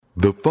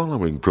The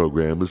following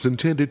program is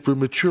intended for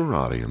mature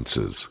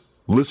audiences.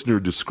 Listener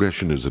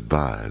discretion is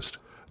advised.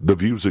 The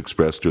views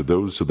expressed are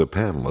those of the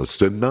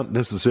panelists and not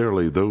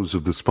necessarily those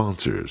of the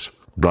sponsors,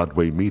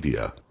 Broadway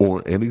Media,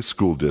 or any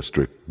school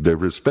district, their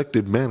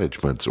respective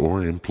managements,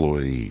 or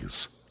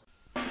employees.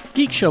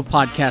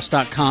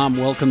 GeekShowPodcast.com.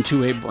 Welcome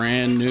to a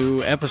brand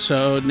new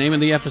episode. Name of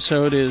the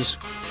episode is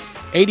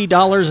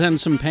 $80 and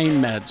Some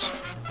Pain Meds.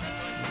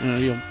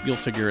 You'll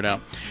figure it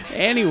out.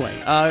 Anyway,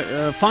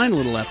 fine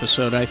little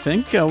episode, I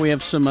think. We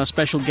have some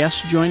special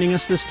guests joining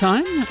us this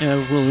time.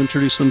 We'll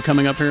introduce them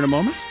coming up here in a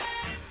moment.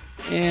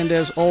 And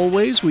as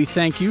always, we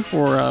thank you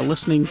for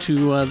listening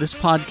to this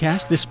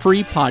podcast, this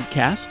free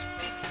podcast,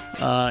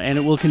 and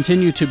it will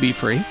continue to be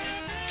free.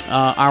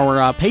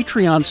 Our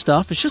Patreon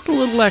stuff is just a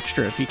little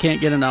extra if you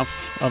can't get enough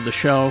of the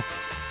show.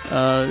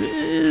 A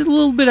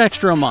little bit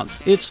extra a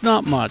month. It's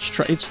not much.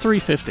 It's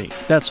 $3.50.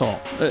 That's all.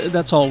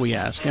 That's all we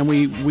ask. And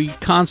we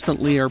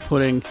constantly are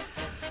putting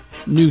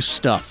new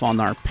stuff on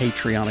our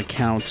Patreon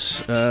accounts,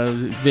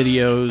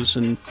 videos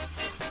and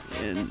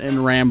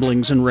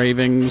ramblings and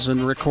ravings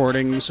and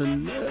recordings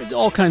and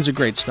all kinds of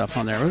great stuff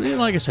on there.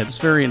 Like I said, it's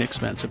very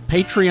inexpensive.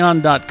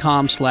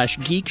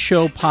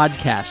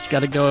 Patreon.com/geekshowpodcast.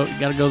 Gotta go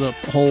the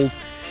whole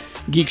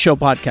Geek Show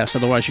Podcast,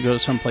 otherwise you go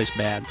someplace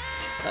bad.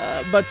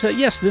 But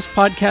yes, this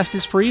podcast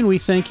is free, and we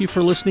thank you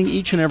for listening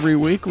each and every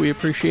week. We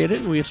appreciate it,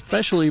 and we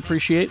especially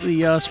appreciate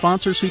the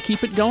sponsors who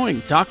keep it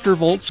going. Dr.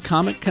 Volt's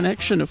Comic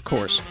Connection, of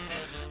course.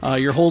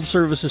 Your hold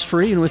service is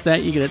free, and with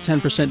that, you get a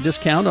 10%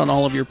 discount on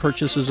all of your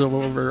purchases of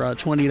over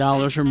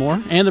 $20 or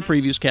more, and the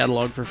previews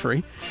catalog for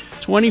free.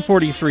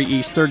 2043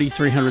 East,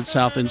 3300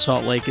 South in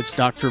Salt Lake. It's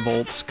Dr.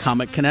 Volt's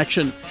Comic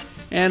Connection.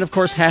 And, of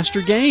course,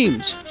 Haster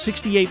Games,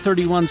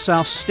 6831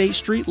 South State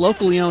Street,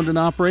 locally owned and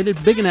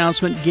operated. Big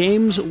announcement,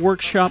 Games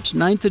Workshop's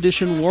 9th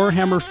edition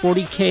Warhammer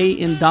 40K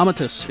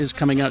Indomitus is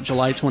coming out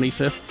July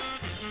 25th.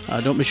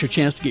 Don't miss your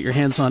chance to get your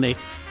hands on a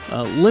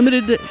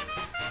limited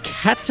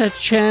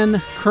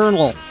Catachan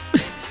Kernel.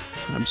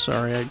 I'm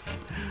sorry,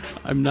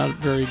 I'm not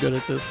very good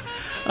at this.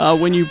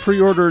 When you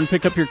pre-order and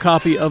pick up your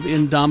copy of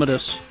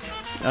Indomitus,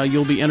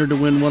 you'll be entered to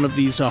win one of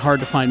these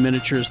hard-to-find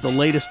miniatures. The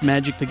latest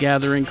Magic the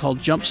Gathering, called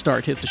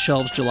Jumpstart, hit the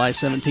shelves July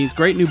 17th.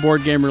 Great new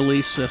board game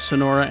release,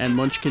 Sonora and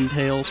Munchkin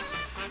Tales,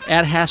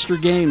 at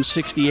Haster Games,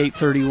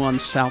 6831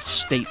 South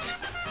State.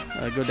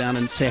 Go down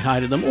and say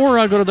hi to them,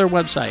 or go to their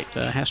website,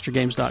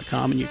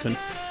 hastergames.com, and you can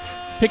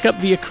pick up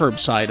via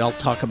curbside. I'll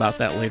talk about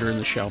that later in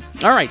the show.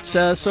 All right,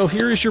 so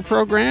here is your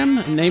program.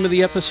 The name of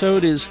the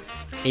episode is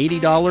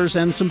 $80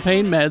 and Some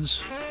Pain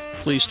Meds.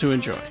 Please to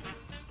enjoy.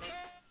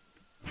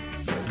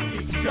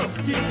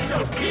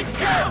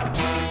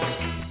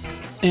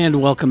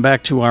 And welcome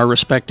back to our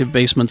respective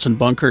basements and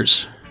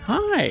bunkers.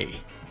 Hi.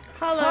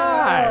 Hello.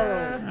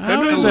 Hi.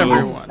 How is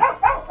everyone?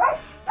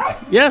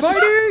 Yes.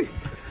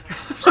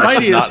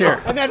 Spidey is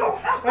here. And then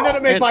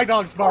it made my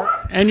dogs bark.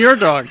 And your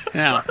dog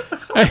now.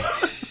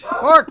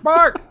 Bark,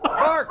 bark,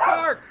 bark,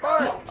 bark,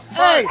 bark.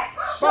 Hey,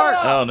 bark.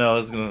 Oh no,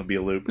 this is going to be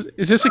a loop.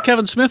 Is this a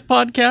Kevin Smith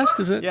podcast?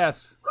 Is it?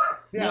 Yes.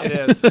 Yeah. It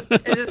is.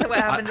 Is this what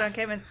happens on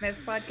Kevin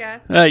Smith's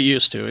podcast? It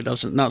used to. It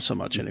doesn't. Not so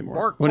much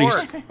anymore. Bark,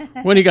 bark.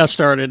 When he got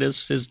started,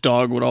 his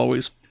dog would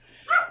always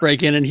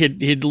break in, and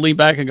he'd lean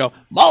back and go,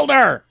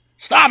 "Mulder,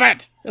 stop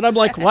it!" And I'm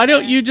like, "Why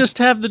don't you just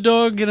have the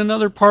dog in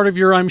another part of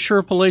your, I'm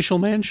sure, palatial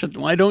mansion?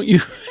 Why don't you,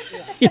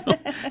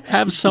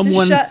 have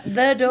someone Just shut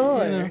the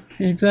door.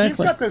 Exactly?" He's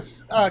got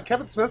this.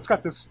 Kevin Smith's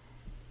got this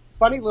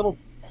funny little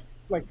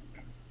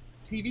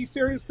TV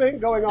series thing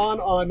going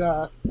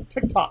on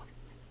TikTok.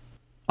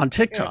 On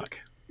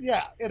TikTok.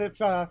 Yeah, and it's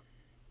all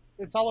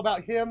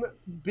about him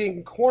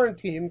being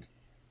quarantined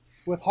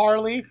with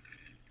Harley,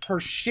 her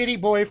shitty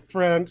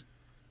boyfriend,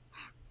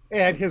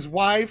 and his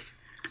wife,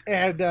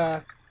 and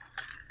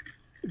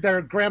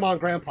their grandma and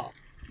grandpa.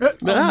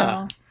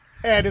 Ah.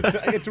 And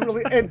it's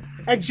really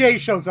and Jay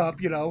shows up,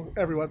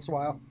 every once in a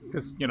while.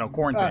 Because,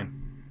 quarantine.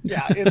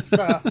 Yeah, it's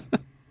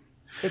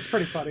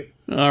pretty funny.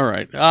 All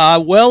right.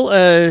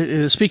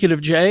 Well, speaking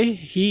of Jay,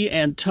 he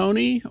and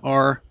Tony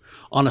are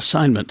on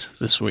assignment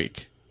this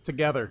week.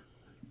 Together.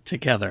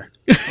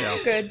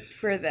 Good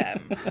for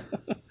them.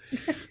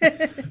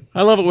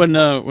 I love it when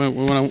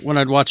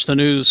I'd watch the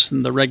news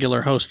and the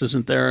regular host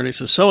isn't there, and he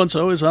says so and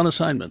so is on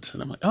assignment,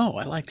 and I'm like, oh,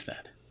 I like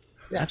that.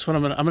 Yeah. That's what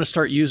I'm gonna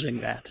start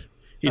using that.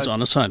 He's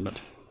on assignment.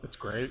 It's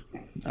great.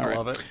 All I right.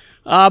 love it.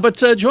 But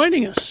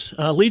joining us,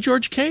 Lee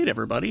George Cade,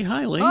 everybody.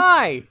 Hi, Lee.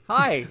 Hi.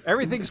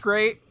 Everything's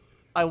great.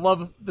 I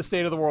love the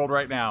state of the world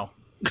right now.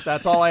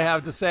 That's all I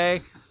have to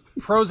say.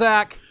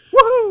 Prozac.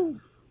 Woohoo!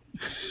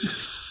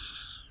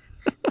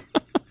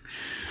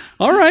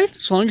 All right.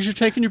 As long as you're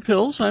taking your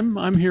pills,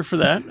 I'm here for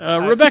that.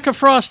 Rebecca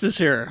Frost is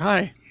here.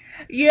 Hi.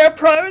 Your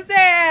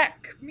Prozac.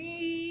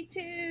 Me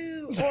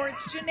too. Or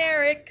it's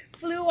generic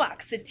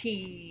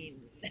fluoxetine.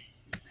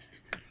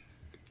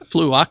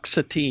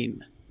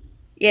 Fluoxetine.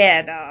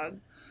 Yeah, dog.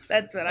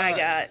 That's what I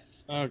got.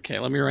 Okay,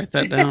 let me write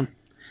that down.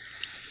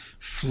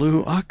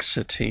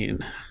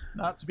 Fluoxetine.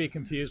 Not to be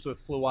confused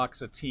with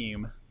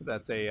Fluoxetine.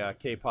 That's a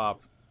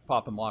K-pop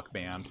pop and lock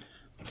band.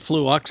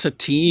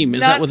 Fluoxetine.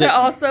 Is Not that what to it?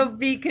 also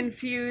be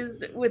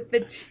confused with the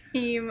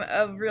team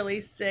of really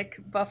sick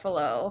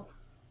buffalo.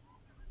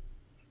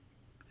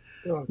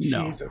 Oh,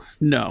 No. Jesus.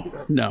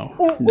 No. No.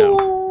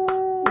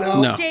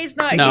 No. Jay's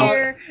not No.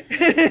 here.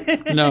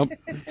 No.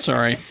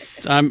 Sorry.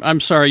 I'm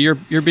sorry.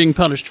 You're being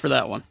punished for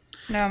that one.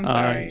 No, I'm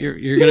sorry.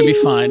 You're going to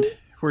be fined.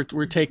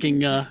 We're taking.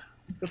 That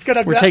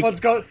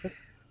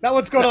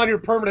one's going on your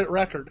permanent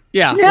record.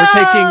 Yeah.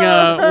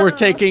 We're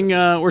taking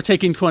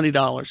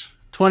 $20.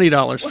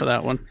 $20 for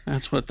that one.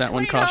 That's what that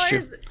one cost you.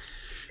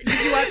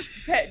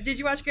 $20? Did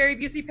you watch Gary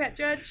Busey, Pet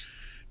Judge?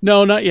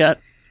 No, not yet.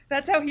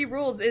 That's how he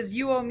rules. Is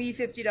you owe me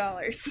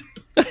 $50.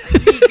 Me,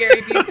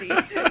 Gary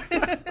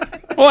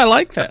Busey. Oh, I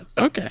like that.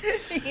 Okay.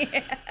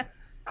 Yeah.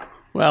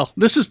 Well,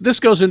 this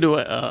goes into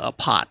a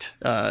pot,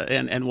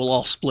 and we'll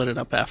all split it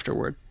up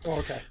afterward. Oh,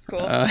 okay. Cool.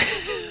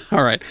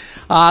 All right.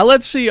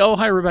 Let's see. Oh,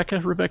 hi,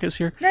 Rebecca. Rebecca's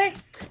here. Hey,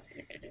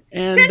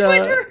 And 10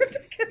 points for Rebecca.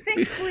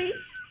 Thanks, Lee.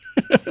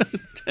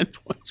 10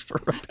 points for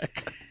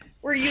Rebecca.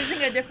 We're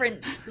using a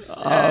different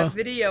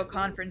video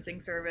conferencing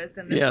service,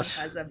 and this Yes.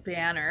 one has a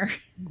banner.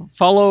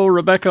 Follow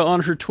Rebecca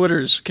on her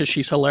Twitters because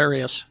she's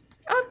hilarious.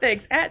 Oh,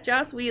 thanks. At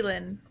Joss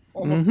Whelan.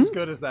 Almost as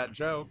good as that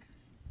joke.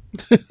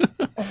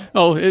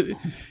 Oh,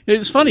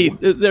 it's funny.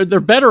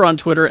 They're better on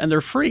Twitter and they're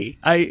free.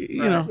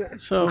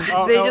 So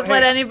They just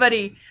let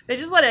anybody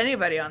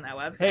on that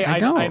website. Hey, I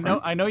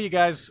know, I know you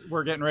guys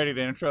were getting ready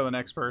to intro the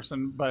next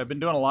person, but I've been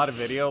doing a lot of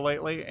video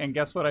lately, and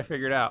guess what I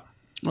figured out?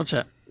 what's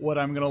that? What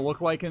I'm going to look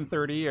like in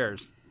 30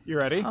 years. You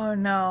ready? Oh,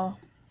 no.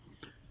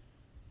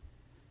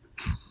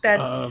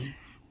 That's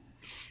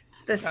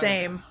the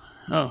same.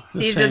 Oh,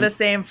 These are the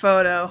same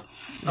photo.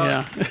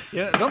 Yeah.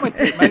 Yeah, don't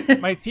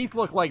my teeth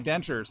look like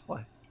dentures.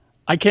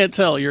 I can't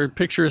tell. Your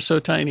picture is so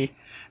tiny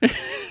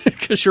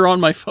because you're on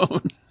my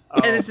phone.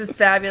 And this is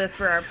fabulous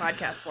for our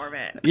podcast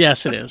format.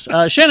 Yes, it is.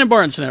 Shannon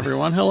Barneson,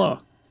 everyone. Hello.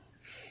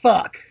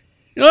 Fuck.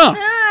 Oh,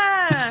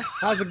 Ah!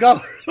 How's it going?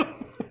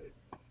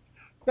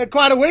 Been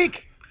quite a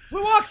week.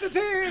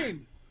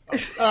 Fluoxetine!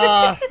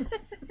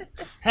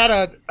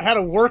 Had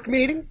a work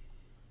meeting,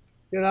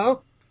 you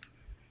know.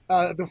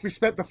 We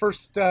spent the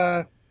first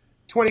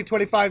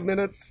 25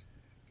 minutes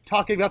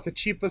talking about the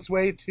cheapest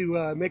way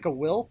to make a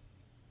will.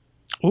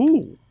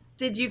 ooh.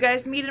 Did you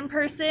guys meet in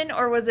person,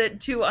 or was it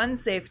too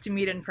unsafe to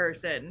meet in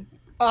person?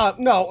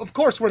 No, of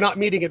course we're not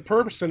meeting in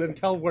person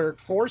until we're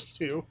forced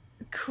to.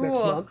 Next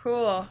Cool, month.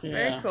 cool.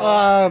 Very Yeah.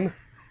 cool.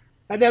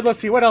 And then let's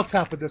see what else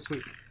happened this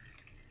week.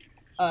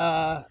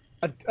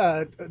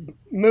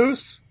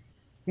 Moose,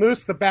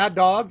 the bad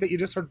dog that you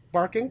just heard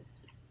barking.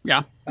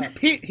 Yeah.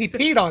 He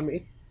peed on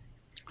me.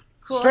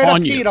 Cool. Straight up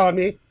On you. peed on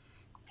me.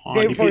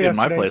 Day He before peed in my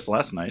yesterday. place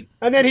last night.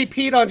 And then he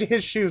peed on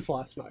his shoes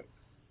last night.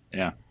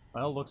 Yeah.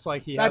 Well, looks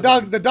like he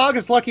The dog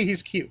is lucky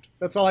he's cute.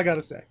 That's all I got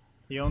to say.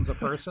 He owns a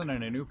person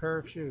and a new pair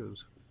of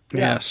shoes.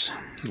 Yes.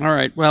 All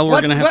right. Well, we're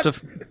What- going to have what-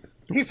 to.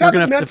 He's We're having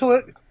gonna have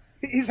to-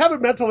 he's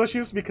having mental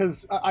issues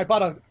because I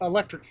bought an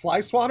electric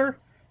fly swatter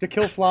to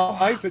kill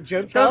flies at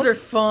Jen's house. Those are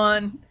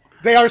fun.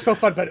 They are so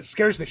fun, but it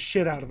scares the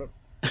shit out of him.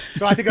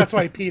 So I think that's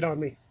why he peed on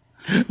me.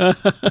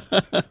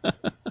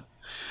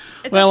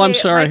 It's Well, okay. I'm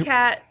sorry.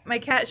 My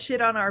cat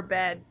shit on our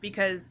bed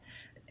because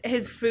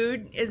his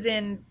food is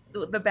in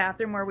the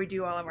bathroom where we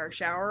do all of our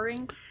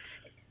showering,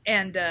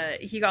 and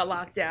he got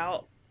locked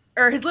out,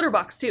 or his litter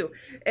box too,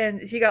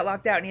 and he got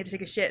locked out and he had to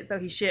take a shit, so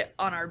he shit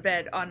on our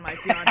bed on my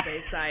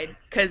fiance's side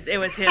because it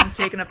was him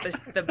taking up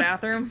the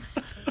bathroom.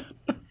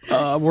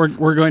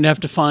 We're going to have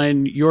to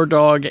fine your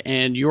dog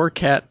and your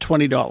cat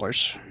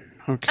 $20.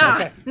 Okay.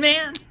 Ah,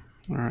 man,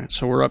 All right.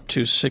 So we're up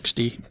to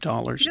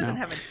 $60 he doesn't now.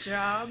 have a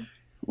job.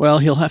 Well,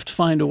 he'll have to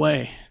find a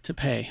way to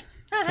pay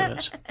for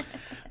this.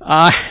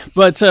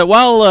 But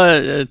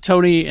while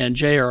Tony and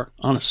Jay are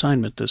on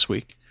assignment this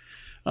week,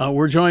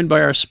 we're joined by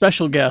our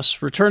special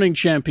guests, returning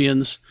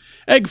champions,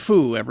 Egg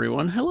Foo,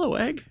 everyone. Hello,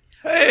 Egg.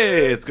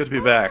 Hey, it's good to be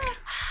back.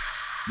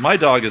 My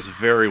dog is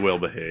very well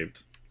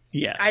behaved.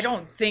 Yes. I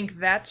don't think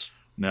that's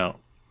No,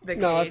 the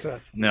No,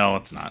 case. no,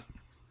 it's not.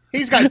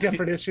 He's got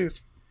different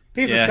issues.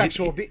 He's Yeah, a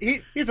sexual.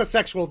 He's a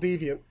sexual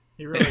deviant.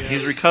 He really is.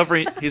 He's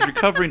recovering. He's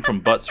recovering from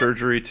butt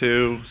surgery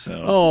too.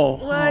 So Oh,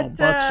 What,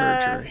 butt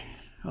surgery.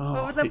 Oh.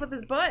 What was up with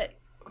his butt?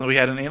 we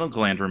had an anal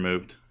gland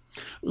removed.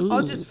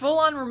 Oh, just full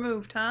on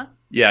removed, huh?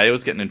 Yeah, it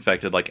was getting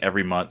infected like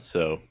every month.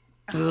 So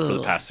for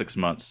the past 6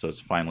 months, so it's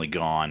finally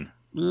gone.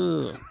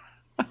 Ugh.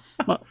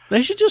 Well,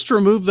 they should just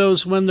remove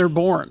those when they're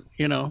born,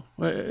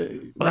 But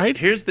right?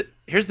 Here's the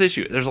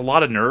issue. There's a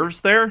lot of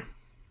nerves there.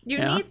 You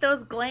Yeah. need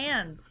those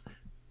glands.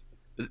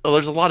 Well,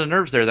 there's a lot of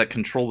nerves there that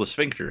control the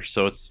sphincter,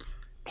 so it's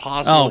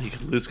possible Oh. he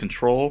could lose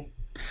control.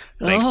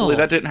 Thankfully,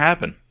 that didn't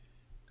happen.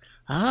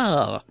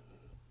 Ah,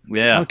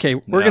 Yeah. okay.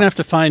 We're Yeah. going to have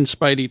to fine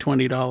Spidey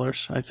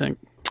 $20, I think.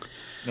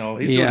 No,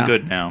 he's Yeah. doing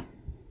good now.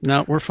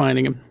 No, we're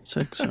fining him.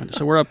 So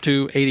we're up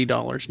to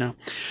 $80 now.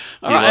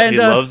 He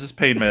loves his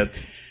pain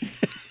meds.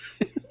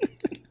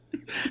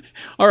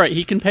 All right,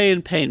 he can pay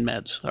in pain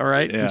meds. All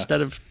right, Yeah.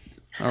 instead of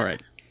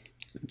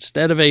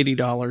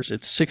 $80,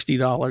 it's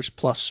 $60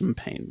 plus some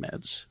pain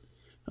meds.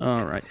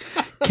 All right.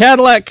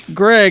 Cadillac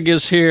Greg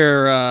is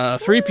here.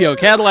 3PO.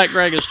 Cadillac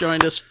Greg has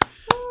joined us.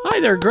 Hi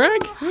there,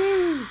 Greg.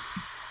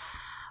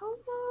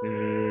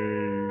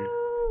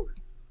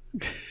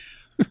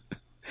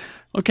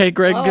 Okay,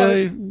 Greg.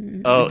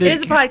 It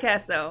is a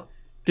podcast, though.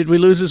 Did we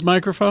lose his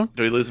microphone?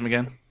 Do we lose him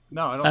again?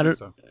 No, I don't think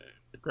so.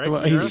 Greg,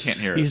 Well, can you hear He us? can't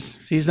hear us.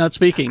 He's not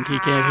speaking. He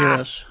can't hear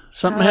us.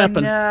 Something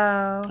happened.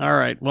 No. All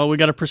right. Well, we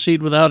got to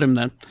proceed without him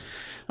then.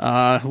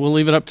 We'll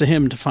leave it up to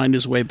him to find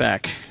his way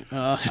back.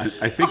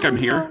 I think I'm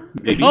here.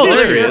 Maybe. Oh,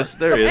 There he is.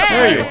 There he is.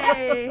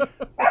 Hey.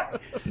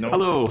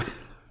 Hello.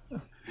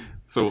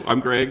 So I'm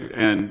Greg,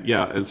 and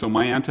so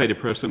my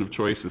antidepressant of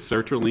choice is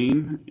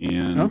sertraline,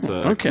 and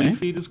okay. Clean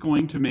Feed is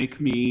going to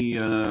make me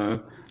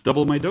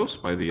double my dose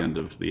by the end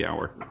of the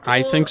hour.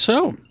 I think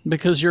so,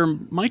 because your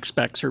mic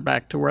specs are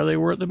back to where they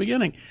were at the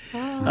beginning.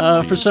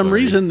 For some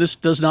reason, this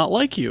does not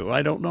like you.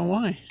 I don't know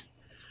why.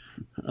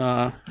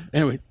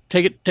 Anyway,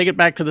 take it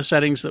back to the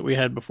settings that we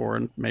had before,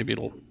 and maybe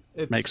it'll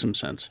make some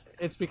sense.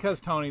 It's because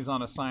Tony's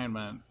on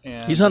assignment.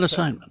 And He's on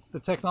assignment. The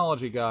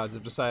technology gods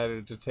have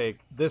decided to take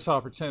this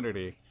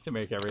opportunity to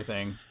make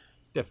everything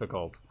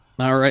difficult.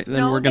 All right,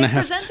 then we're going to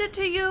have presented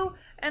to you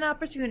an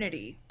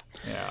opportunity.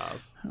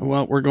 Yes.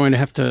 Well, we're going to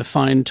have to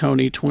fine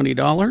Tony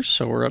 $20,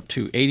 so we're up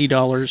to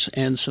 $80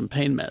 and some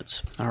pain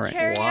meds. All right.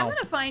 Carrie, I'm Wow. going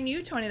to fine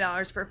you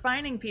 $20 for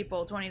fining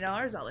people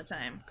 $20 all the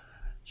time.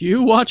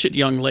 You watch it,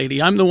 young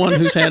lady. I'm the one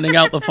who's handing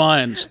out the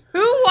fines.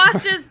 Who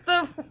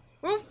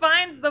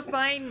finds the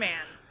fine man?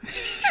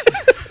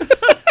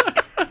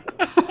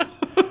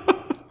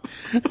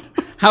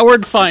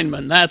 Howard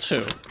Feynman, that's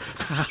who.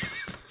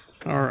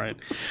 All right.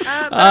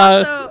 But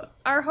also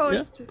our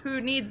host who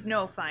needs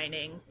no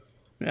fining,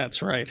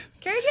 That's right.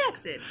 Carrie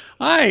Jackson.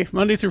 Hi,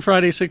 Monday through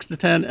Friday, 6 to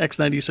 10,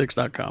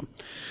 x96.com.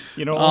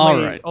 You know, All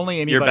only, right.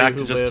 only anybody You're back who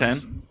to just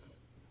lives, 10?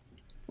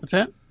 What's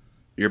that?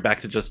 You're back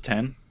to just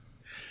 10?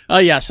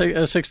 Yeah,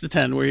 6 to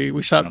 10.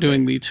 We stopped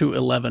doing the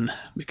 211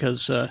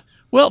 because,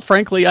 well,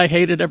 frankly, I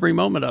hated every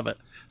moment of it.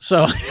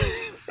 So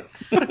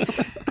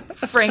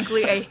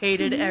Frankly, I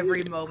hated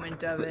every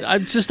moment of it. I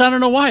don't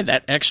know why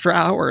that extra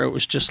hour. It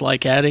was just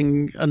like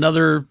adding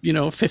another,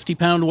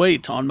 50-pound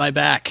weight on my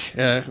back.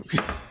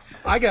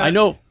 I got. I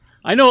know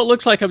it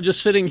looks like I'm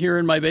just sitting here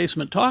in my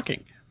basement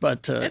talking,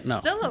 but It's no,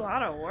 still a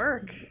lot of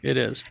work. it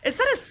is. Is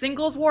that a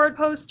singles ward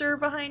poster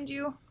behind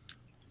you?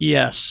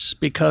 Yes,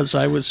 because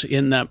I was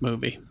in that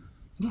movie.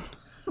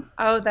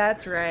 Oh,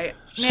 that's right.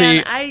 Man,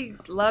 See- I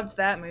loved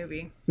that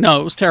movie.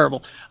 No, it was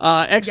terrible.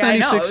 X96. Yeah, I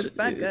know. It was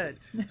not good.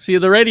 See,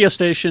 the radio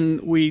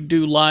station, we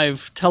do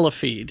live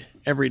telefeed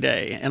every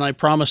day, and I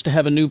promised to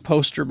have a new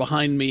poster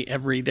behind me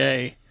every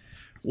day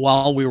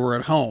while we were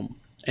at home.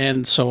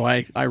 And so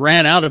I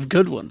ran out of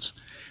good ones,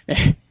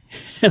 and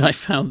I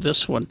found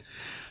this one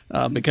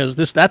because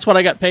that's what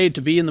I got paid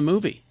to be in the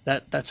movie.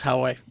 That's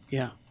how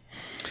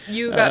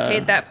You got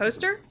paid that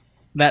poster?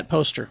 that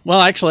poster.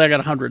 Well, actually, I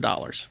got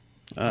 $100.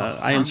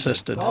 I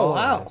insisted. Oh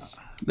wow!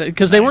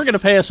 Because they weren't going to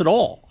pay us at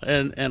all.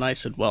 And I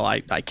said, well, I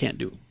can't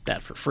do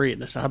that for free.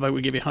 And they said, how about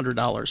we give you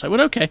 $100? I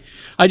went, okay.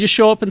 I just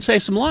show up and say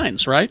some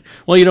lines, right?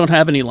 Well, you don't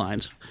have any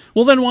lines.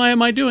 Well, then why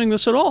am I doing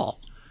this at all?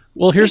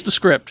 Well, here's the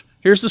script.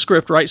 Here's the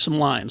script. Write some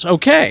lines.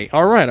 Okay.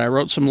 All right. I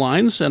wrote some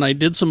lines and I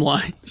did some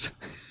lines.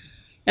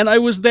 And I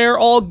was there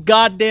all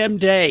goddamn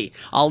day.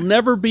 I'll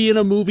never be in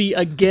a movie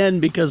again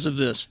because of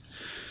this.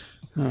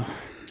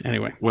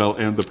 Anyway. Well,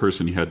 and the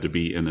person you had to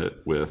be in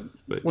it with.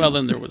 But, Well,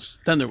 then there was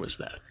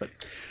that. But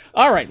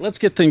all right, let's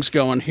get things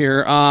going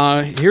here.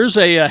 Here's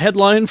a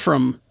headline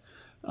from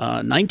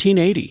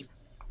 1980.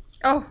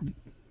 Oh,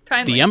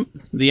 timely.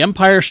 The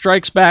Empire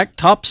Strikes Back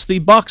tops the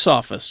box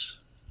office.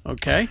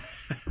 Okay.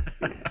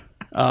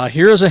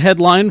 Here is a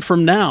headline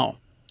from now.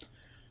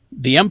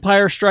 The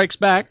Empire Strikes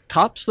Back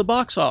tops the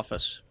box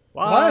office.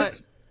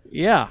 What?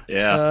 Yeah.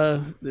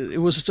 Yeah. It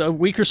was a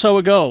week or so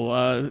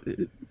ago.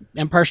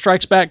 Empire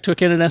Strikes Back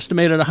took in an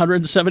estimated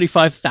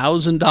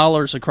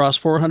 $175,000 across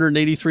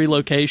 483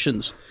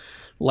 locations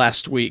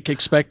last week.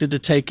 Expected to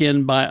take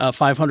in by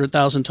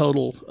 $500,000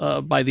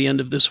 total by the end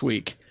of this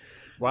week.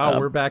 Wow,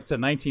 we're back to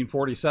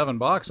 1947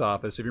 box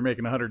office if you're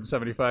making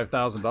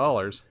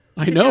 $175,000.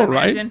 I Could know, you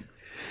right? imagine?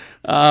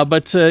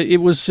 But it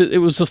was the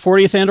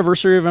 40th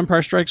anniversary of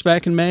Empire Strikes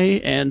Back in May,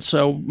 and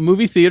so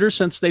movie theaters,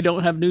 since they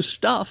don't have new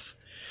stuff,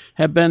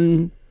 have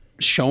been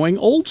showing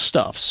old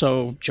stuff.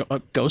 So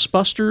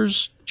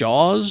Ghostbusters,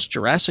 Jaws,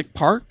 Jurassic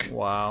Park,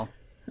 Wow.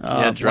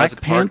 Jurassic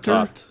Black Park Panther.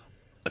 topped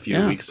a few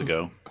Yeah. weeks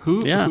ago.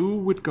 Who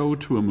would go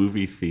to a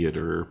movie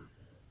theater,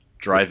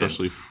 Drive-ins.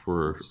 especially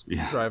for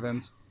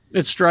Drive-ins.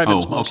 It's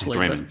drive-ins Oh, mostly.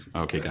 okay, drive-ins.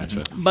 Okay,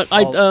 gotcha. But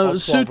All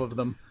 12 Sue, of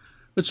them.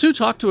 but Sue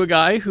talked to a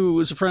guy who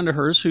was a friend of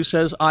hers who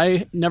says,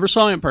 I never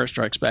saw Empire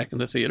Strikes Back in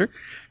the theater,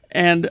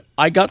 and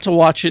I got to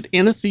watch it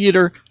in a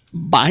theater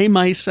by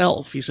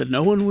myself. He said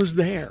no one was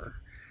there.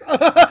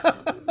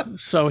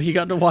 So he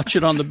got to watch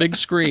it on the big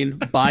screen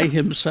by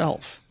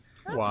himself.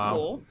 That's Wow.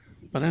 cool.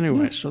 But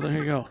anyway, so there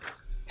you go.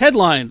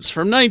 Headlines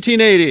from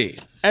 1980,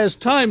 as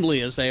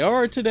timely as they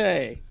are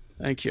today.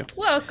 Thank you.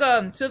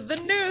 Welcome to the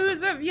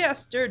news of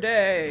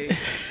yesterday.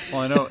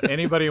 Well, I know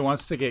anybody who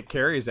wants to get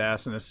Carrie's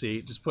ass in a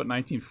seat, just put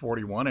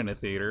 1941 in a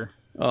theater.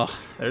 Oh,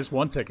 There's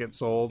one ticket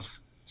sold.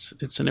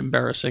 it's an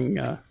embarrassing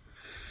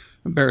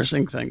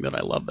thing that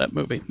I love that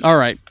movie. All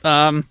right.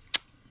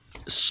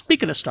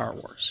 Speaking of Star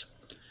Wars,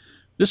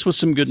 this was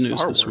some good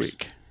news Star this Wars.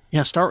 week.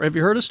 Yeah, have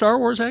you heard of Star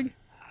Wars, Egg?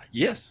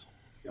 Yes.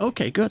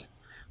 Okay, good.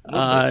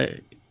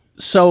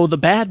 So the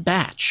Bad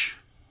Batch.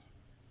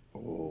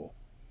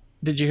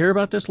 Did you hear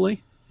about this,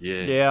 Lee?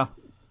 Yeah. Yeah.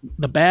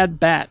 The Bad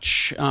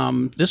Batch.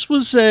 This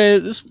was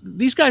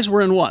these guys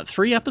were in what,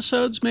 3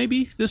 episodes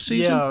maybe this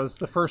season? Yeah, it was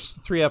the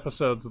first 3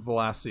 episodes of the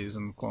last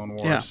season of Clone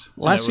Wars. Yeah,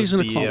 And last it was season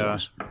of Clone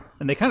Wars.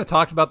 And they kind of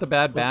talked about the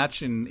Bad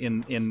Batch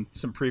in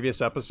some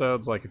previous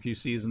episodes, like a few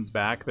seasons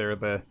back. They're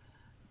the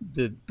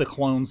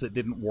clones that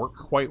didn't work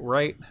quite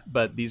right,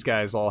 but these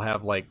guys all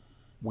have like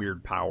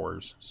weird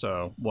powers.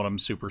 So one of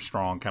them's super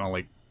strong, kind of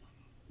like,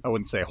 I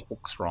wouldn't say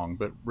Hulk strong,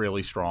 but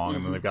really strong.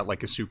 And then they've got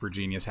like a super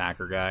genius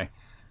hacker guy.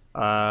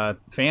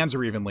 Fans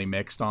are evenly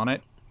mixed on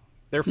it.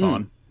 They're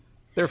fun.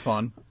 They're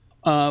fun.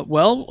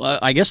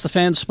 I guess the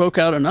fans spoke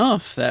out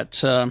enough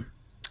that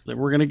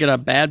we're going to get a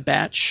Bad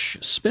Batch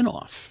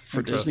spin-off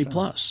for Disney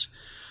Plus.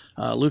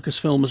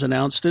 Lucasfilm has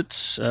announced it.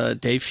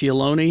 Dave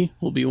Filoni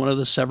will be one of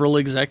the several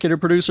executive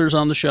producers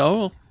on the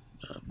show,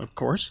 of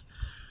course.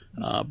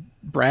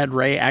 Brad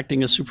Ray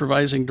acting as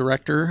supervising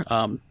director.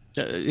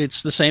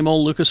 It's the same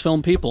old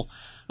Lucasfilm people.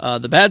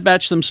 The Bad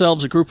Batch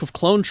themselves, a group of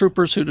clone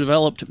troopers who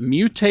developed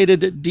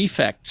mutated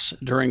defects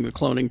during the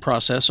cloning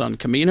process on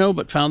Kamino,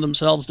 but found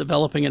themselves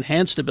developing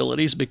enhanced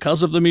abilities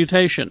because of the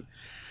mutation.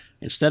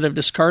 Instead of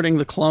discarding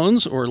the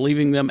clones or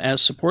leaving them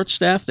as support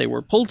staff, they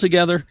were pulled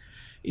together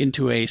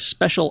into a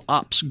special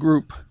ops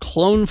group,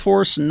 Clone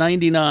Force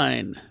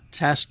 99,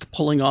 tasked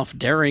pulling off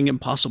daring,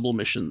 impossible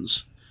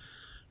missions.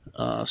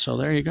 So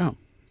there you go.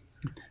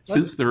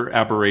 Since they're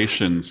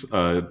aberrations,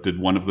 did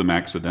one of them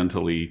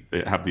accidentally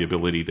have the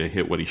ability to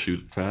hit what he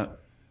shoots at?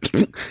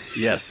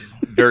 Yes.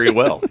 Very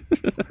well.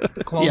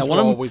 The clones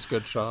were always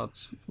good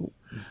shots.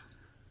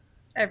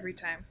 Every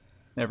time.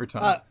 Every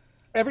time.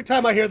 Every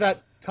time I hear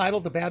that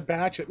title, The Bad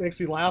Batch, it makes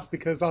me laugh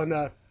because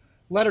on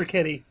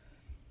Letterkenny,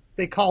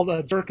 they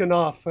called jerking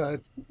off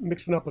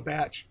mixing up a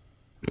batch.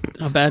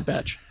 A Bad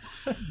Batch.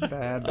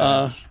 Bad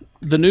Batch.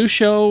 The new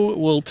show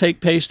will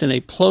take place in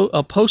a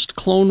post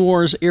Clone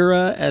Wars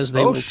era as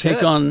they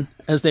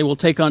will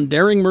take on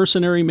daring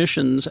mercenary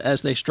missions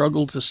as they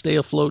struggle to stay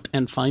afloat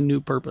and find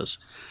new purpose.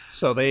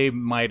 So they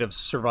might have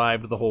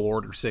survived the whole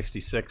Order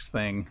 66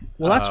 thing.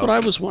 Well, that's what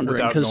I was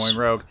wondering, without going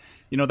rogue.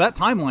 You know, that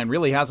timeline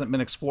really hasn't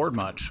been explored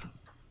much.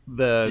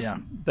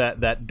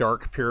 That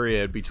dark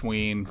period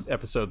between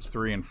episodes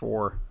 3 and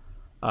 4.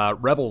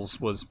 Rebels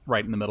was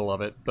right in the middle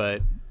of it,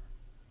 but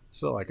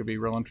still, that could be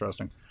real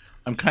interesting.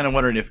 I'm kind of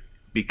wondering if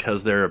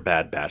because they're a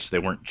Bad Batch, they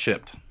weren't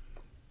chipped.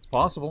 It's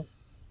possible.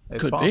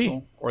 It's Could possible.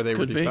 be. Or they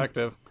Could were be.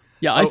 defective.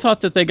 Yeah, I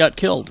thought that they got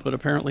killed, but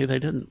apparently they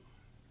didn't.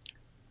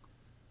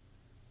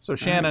 So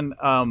Shannon,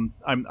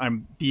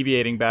 I'm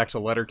deviating back to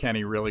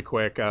Letterkenny really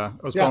quick. I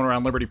was going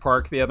around Liberty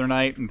Park the other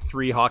night, and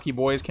 3 hockey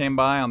boys came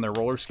by on their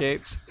roller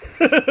skates.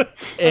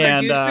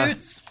 And douche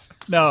boots.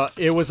 No,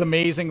 it was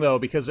amazing though,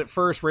 because at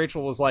first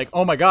Rachel was like,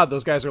 "Oh my God,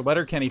 those guys are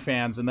Letterkenny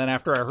fans," and then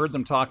after I heard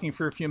them talking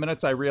for a few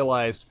minutes, I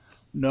realized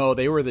no,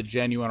 they were the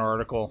genuine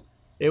article.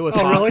 It was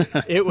really?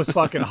 It was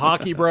fucking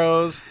hockey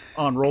bros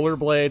on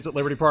rollerblades at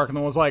Liberty Park, and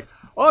the one was like,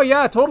 "Oh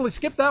yeah, totally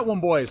skip that one,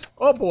 boys.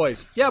 Oh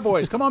boys, yeah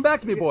boys, come on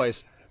back to me,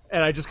 boys."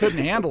 And I just couldn't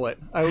handle it.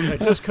 I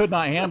just could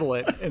not handle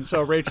it. And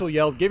so Rachel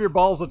yelled, "Give your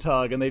balls a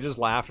tug," and they just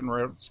laughed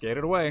and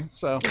skated away.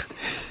 So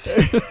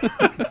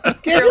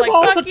They're like,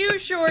 "Fuck you,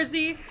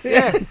 Shorzy."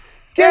 yeah,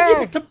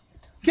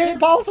 Give your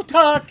balls a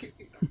tuck,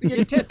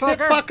 you tit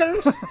fucker.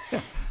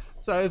 fuckers.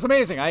 So it's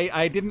amazing.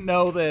 I didn't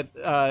know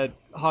that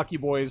hockey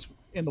boys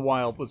in the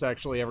wild was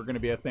actually ever going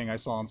to be a thing I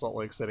saw in Salt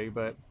Lake City,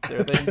 but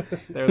there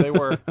they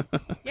were.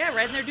 Yeah,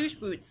 right in their douche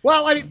boots.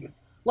 Well, I mean,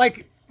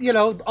 like, you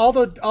know, all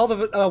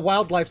the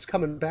wildlife's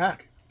coming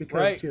back because,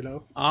 Right. you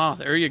know. Ah,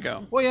 there you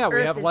go. Well, yeah, we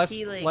Earth have is less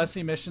healing.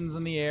 emissions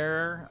in the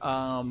air.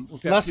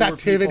 We've got Less fewer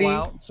activity. people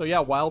out. So yeah,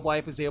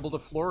 wildlife is able to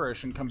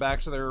flourish and come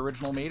back to their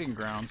original mating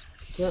grounds.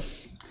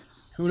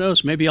 Who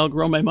knows? Maybe I'll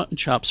grow my mutton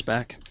chops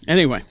back.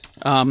 Anyway,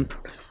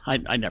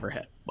 I never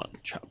had mutton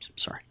chops. I'm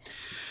sorry.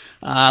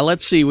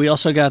 Let's see. We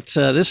also got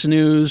this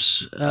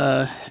news.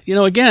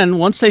 Again,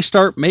 once they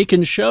start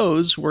making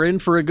shows, we're in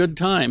for a good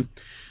time.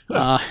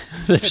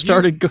 They've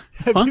started.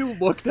 Have you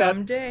looked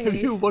Someday. Have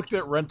you looked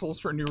at rentals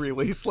for new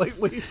release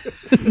lately?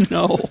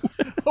 No.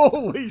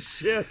 Holy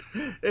shit!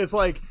 It's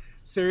like,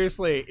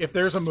 seriously, if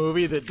there's a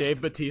movie that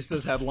Dave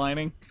Bautista's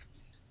headlining,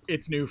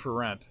 it's new for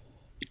rent.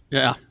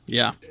 Yeah.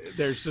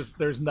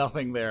 There's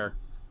nothing there.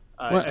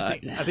 Well,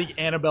 I think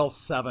Annabelle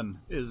 7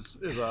 is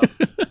up.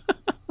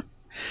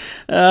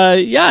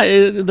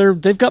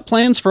 They've got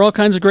plans for all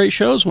kinds of great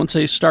shows once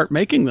they start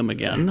making them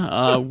again.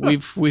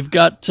 We've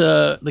got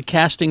the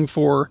casting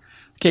for,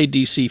 okay,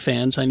 DC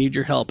fans, I need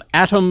your help.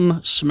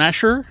 Atom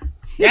Smasher.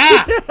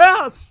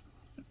 Yes.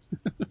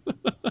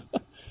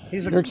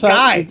 He's a You're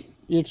guy. excited?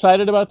 You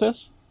excited about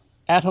this?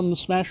 Atom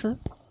Smasher?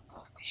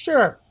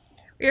 Sure.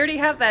 We already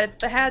have that. It's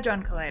the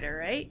Hadron Collider,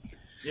 right?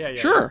 Yeah.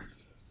 Sure.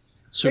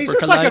 Super He's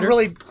just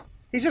Collider?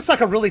 he's just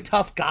like a really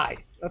tough guy.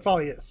 That's all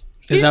he is.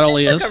 Is that all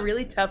he He's is? just like a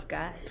really tough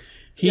guy.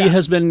 He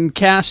has been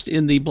cast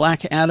in the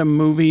Black Adam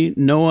movie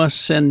Noah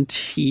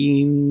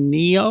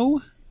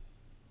Centineo.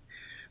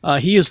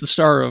 He is the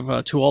star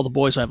of To All the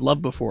Boys I've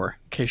Loved Before,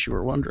 in case you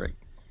were wondering.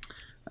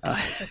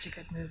 It's such a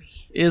good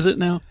movie. Is it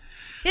now?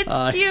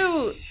 It's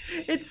cute.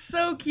 It's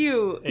so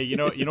cute. Hey, you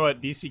know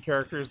what DC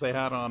characters they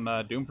had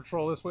on Doom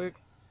Patrol this week?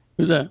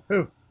 Who's that?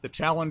 Who? The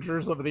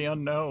Challengers of the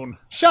Unknown.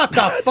 Shut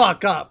the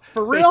fuck up.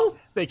 For real?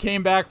 They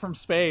came back from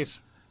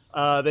space.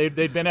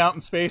 They'd been out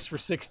in space for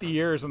 60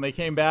 years, and they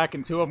came back,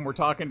 and two of them were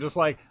talking just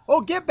like,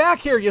 "Oh, get back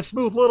here, you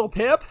smooth little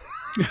pip!"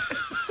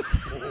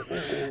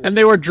 And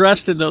they were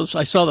dressed in those.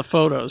 I saw the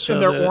photos. in So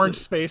their the orange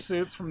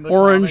spacesuits from the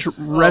orange comics.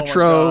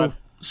 retro Oh, my God.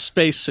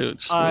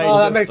 spacesuits.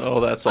 I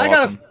that's I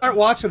gotta awesome. start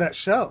watching that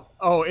show.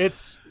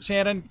 it's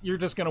Shannon. You're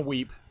just gonna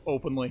weep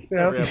openly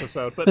Yeah. every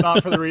episode, but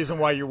not for the reason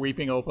why you're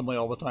weeping openly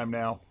all the time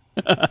now.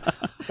 I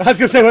was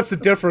gonna say, what's the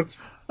difference?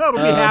 That'll be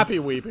happy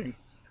weeping.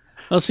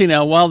 Let's see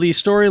now. While the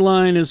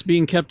storyline is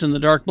being kept in the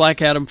dark,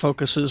 Black Adam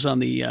focuses on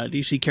the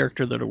DC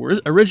character that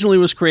originally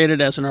was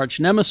created as an arch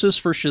nemesis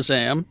for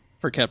Shazam,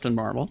 for Captain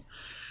Marvel.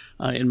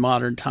 In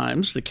modern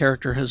times, the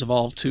character has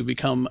evolved to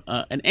become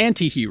an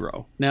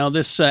anti-hero. Now,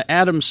 this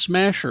Atom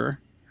Smasher,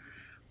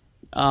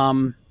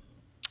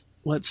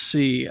 let's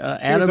see.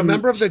 Adam, He's a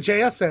member of the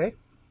JSA.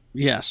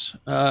 Yes.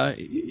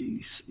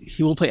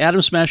 He will play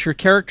Atom Smasher, a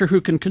character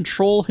who can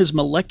control his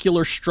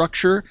molecular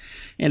structure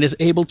and is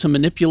able to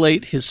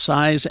manipulate his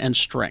size and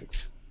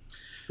strength.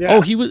 Yeah.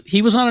 Oh,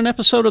 he was on an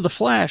episode of The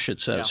Flash,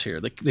 it says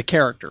here. The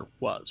character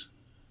was.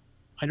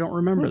 I don't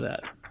remember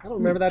that. I don't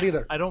remember that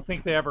either. I don't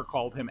think they ever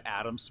called him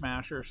Atom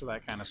Smasher, so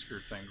that kind of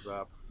screwed things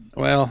up.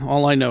 Well,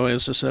 all I know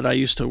is that I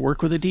used to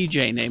work with a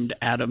DJ named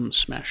Atom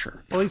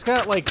Smasher. Well, he's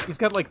got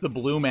the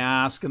blue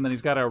mask, and then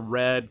he's got a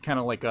red kind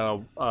of like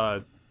a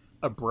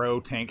bro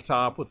tank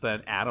top with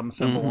that atom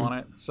symbol on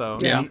it. So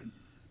Yeah.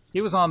 he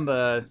was on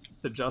the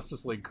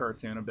Justice League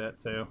cartoon a bit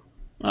too.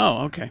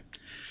 Oh, okay.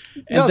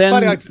 You know, it's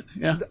funny.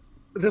 Yeah.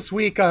 This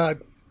week, I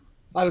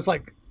was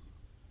like,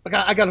 I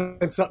got to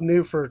find something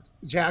new for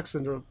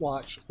Jackson to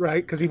watch,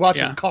 right? Because he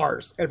watches Yeah.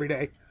 Cars every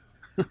day.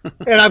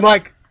 And I'm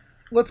like,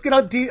 let's get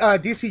on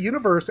DC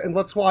Universe and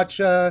let's watch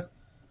The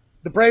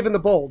Brave and the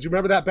Bold. Do you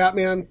remember that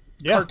Batman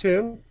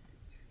cartoon?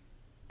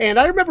 And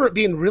I remember it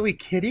being really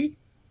kiddie,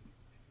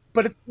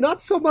 but it's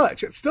not so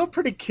much. It's still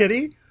pretty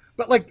kiddie,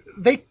 but like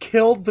they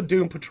killed the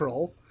Doom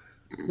Patrol,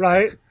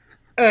 right?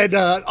 And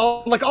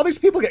all these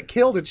people get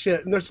killed and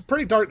shit. And there's some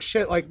pretty dark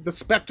shit. Like the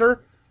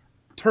Spectre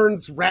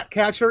turns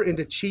Ratcatcher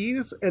into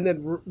cheese and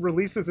then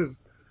releases his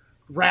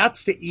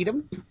rats to eat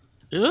him.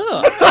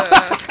 Ugh.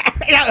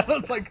 Yeah,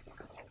 it's like,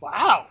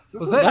 wow,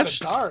 this is kind of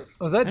dark.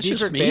 Was that That's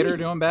just Diedrich mean. Bader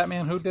doing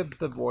Batman? Who did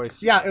the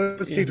voice? Yeah, it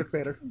was Diedrich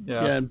Bader.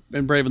 Yeah,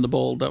 and Brave and the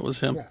Bold, that was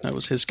him. Yeah. That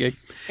was his gig.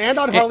 And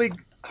on Harley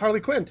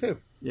Quinn, too.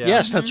 Yeah.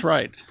 Yes, that's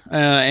right.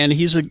 And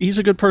he's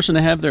a good person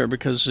to have there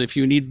because if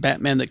you need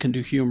Batman that can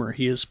do humor,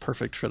 he is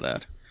perfect for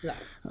that. Yeah.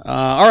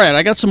 All right,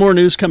 I got some more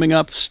news coming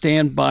up.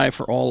 Stand by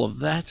for all of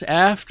that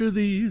after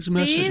these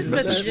messages.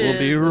 We'll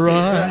be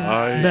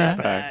right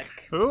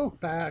back. Who?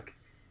 Back.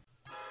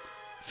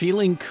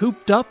 Feeling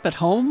cooped up at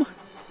home?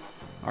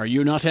 Are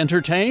you not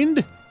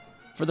entertained?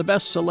 For the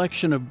best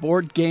selection of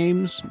board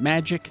games,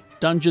 Magic,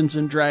 Dungeons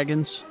 &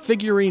 Dragons,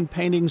 figurine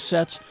painting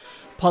sets,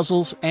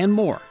 puzzles, and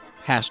more,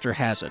 Haster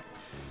has it.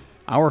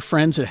 Our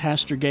friends at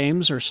Haster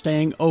Games are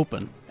staying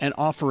open and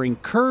offering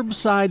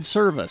curbside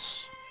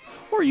service.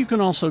 Or you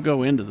can also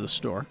go into the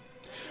store.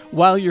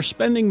 While you're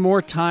spending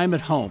more time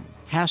at home,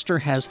 Haster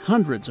has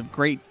hundreds of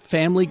great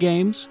family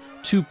games,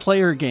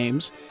 two-player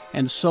games,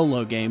 and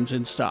solo games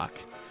in stock.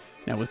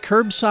 Now, with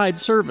curbside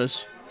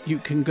service, you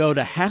can go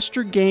to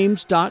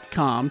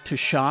HasterGames.com to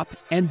shop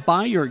and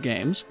buy your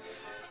games,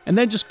 and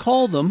then just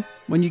call them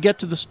when you get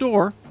to the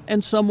store,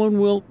 and someone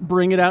will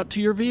bring it out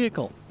to your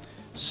vehicle.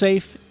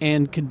 Safe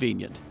and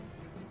convenient.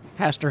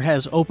 Haster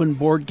has open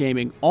board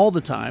gaming all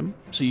the time,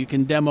 so you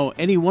can demo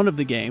any one of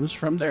the games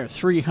from their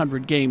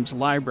 300 games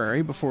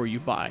library before you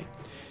buy.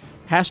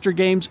 Haster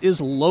Games is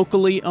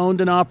locally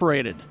owned and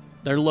operated.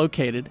 They're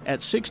located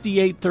at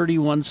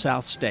 6831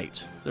 South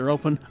State. They're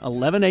open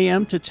 11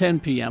 a.m. to 10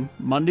 p.m.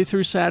 Monday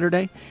through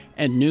Saturday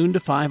and noon to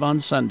 5 on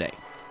Sunday.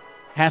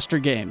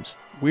 Haster Games.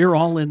 We're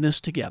all in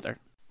this together.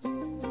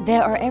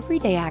 There are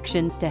everyday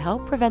actions to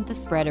help prevent the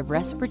spread of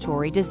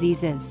respiratory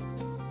diseases.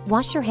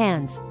 Wash your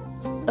hands.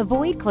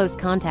 Avoid close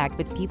contact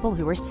with people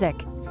who are sick.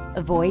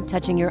 Avoid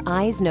touching your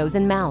eyes, nose,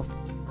 and mouth.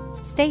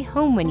 Stay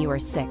home when you are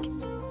sick.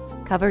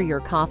 Cover your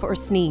cough or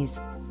sneeze.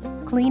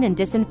 Clean and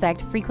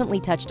disinfect frequently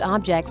touched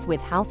objects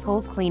with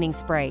household cleaning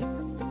spray.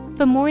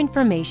 For more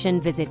information,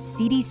 visit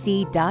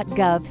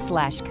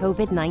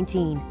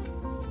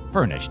cdc.gov/COVID-19.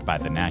 Furnished by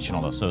the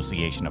National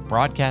Association of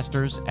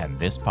Broadcasters and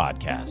this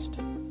podcast.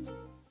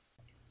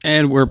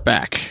 And we're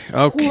back.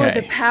 Okay. Ooh,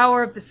 the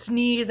power of the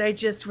sneeze I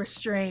just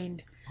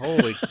restrained.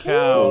 Holy cow!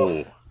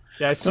 Oh.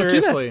 Yeah, I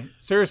seriously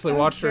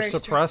watched her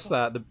suppress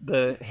that.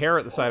 The hair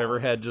at the side of her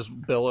head just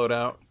billowed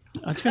out.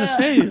 I was going to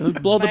say,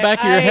 blow the back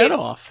of your head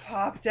off.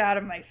 Popped out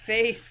of my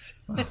face.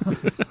 It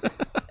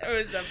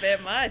was a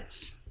bit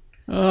much.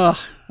 All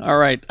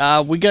right.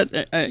 We got,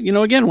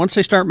 again, once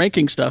they start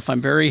making stuff,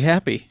 I'm very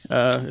happy.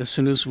 As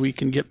soon as we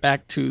can get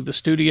back to the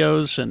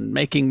studios and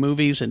making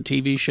movies and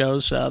TV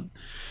shows.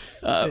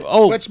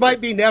 Which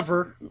might be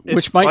never.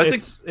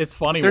 It's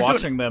funny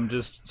watching them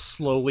just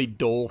slowly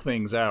dole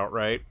things out,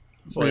 right?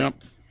 It's like,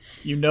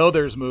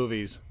 there's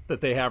movies that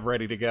they have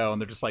ready to go,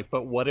 and they're just like,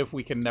 but what if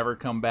we can never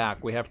come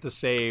back? We have to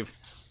save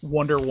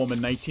Wonder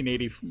Woman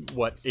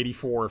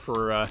 84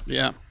 for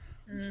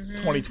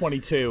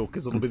 2022,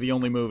 because it'll be the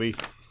only movie.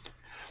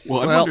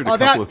 Well, I wondered a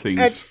couple of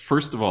things.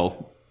 First of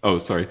all,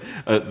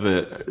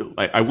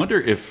 I wonder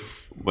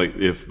if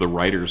the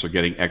writers are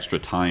getting extra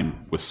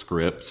time with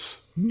scripts.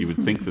 You would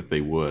think that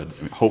they would.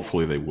 I mean,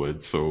 hopefully they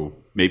would. So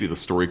maybe the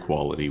story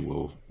quality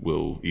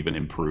will even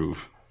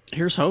improve.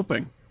 Here's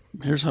hoping.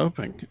 But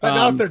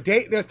now if they're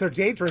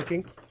day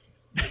drinking,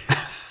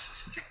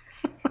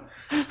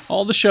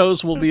 all the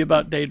shows will be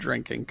about day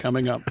drinking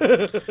coming up.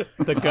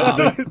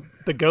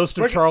 The ghost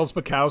of Charles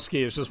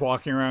Bukowski is just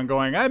walking around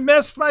going, "I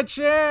missed my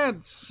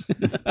chance."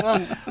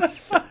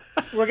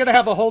 We're gonna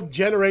have a whole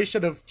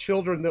generation of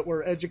children that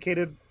were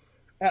educated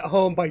at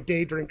home by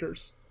day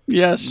drinkers.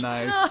 Yes,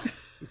 nice.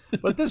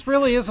 But this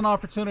really is an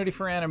opportunity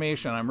for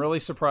animation. I'm really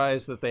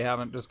surprised that they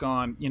haven't just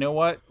gone, you know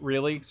what?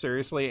 Really?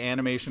 Seriously?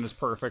 Animation is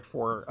perfect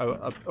for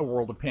a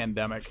world of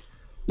pandemic.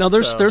 No,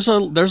 there's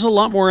a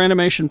lot more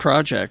animation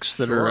projects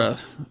that are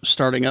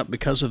starting up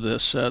because of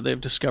this.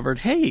 They've discovered,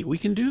 hey, we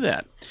can do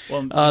that.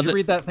 Well, did you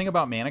read that thing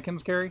about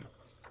mannequins, Gary?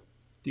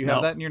 Do you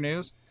have that in your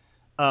news?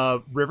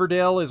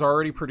 Riverdale is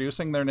already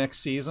producing their next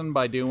season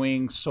by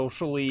doing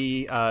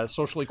socially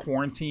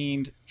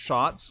quarantined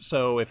shots.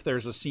 So if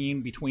there's a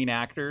scene between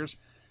actors,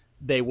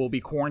 they will be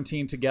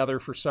quarantined together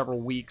for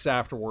several weeks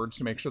afterwards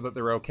to make sure that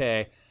they're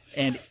okay.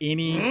 And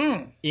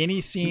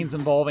any scenes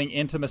involving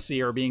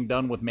intimacy are being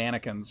done with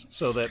mannequins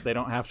so that they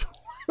don't have to worry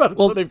about it.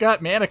 So they've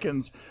got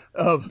mannequins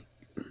of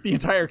the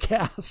entire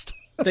cast.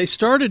 They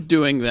started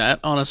doing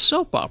that on a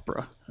soap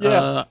opera.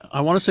 Yeah.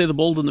 I want to say The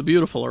Bold and the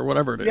Beautiful or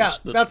whatever it is. Yeah,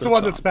 that's the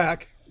one that's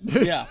back.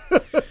 Yeah.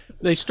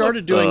 They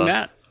started doing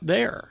that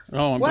there.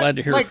 Oh, I'm glad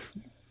to hear it.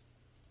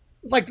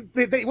 Like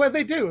what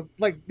they do?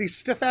 Like these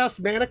stiff-ass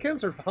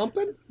mannequins are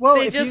humping? Well,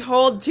 they just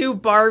hold two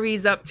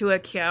Barbies up to a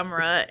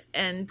camera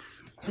and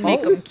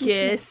make them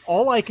kiss.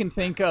 All I can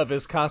think of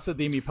is Casa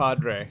de mi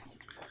Padre.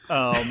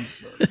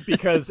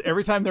 Because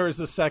every time there was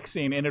a sex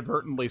scene,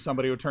 inadvertently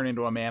somebody would turn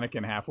into a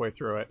mannequin halfway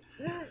through it.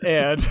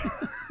 And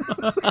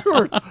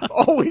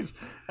always,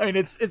 I mean,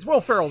 it's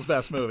Will Ferrell's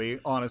best movie,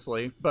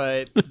 honestly,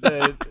 but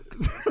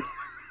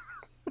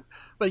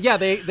but yeah,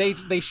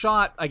 they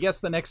shot, I guess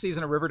the next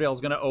season of Riverdale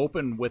is going to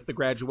open with the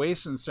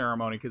graduation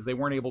ceremony because they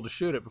weren't able to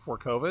shoot it before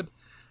COVID.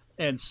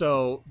 And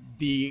so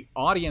the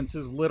audience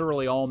is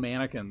literally all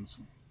mannequins.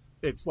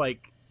 It's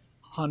like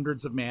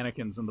hundreds of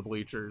mannequins in the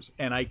bleachers.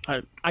 And I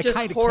just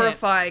kind of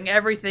horrifying.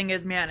 Everything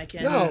is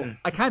mannequins. No.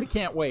 I kind of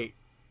can't wait.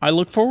 I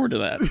look forward to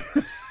that.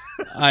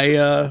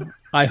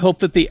 I hope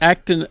that the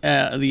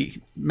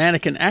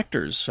mannequin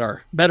actors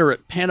are better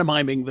at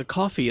pantomiming the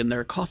coffee in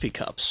their coffee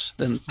cups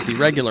than the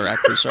regular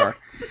actors are,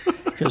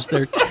 because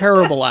they're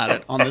terrible at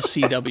it on the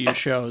CW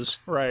shows.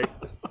 Right.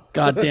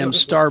 Goddamn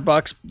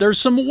Starbucks. There's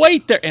some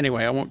weight there.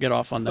 Anyway, I won't get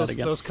off on that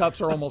again. Those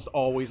cups are almost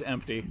always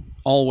empty.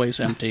 Always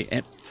empty.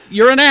 And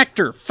you're an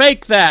actor.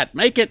 Fake that.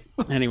 Make it.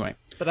 Anyway.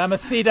 But I'm a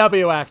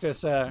CW actor,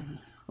 so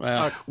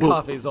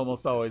coffee's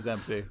almost always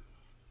empty.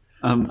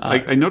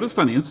 I noticed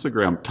on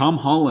Instagram, Tom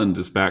Holland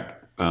is back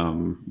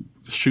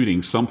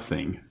shooting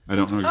something. I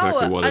don't know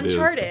exactly what it is.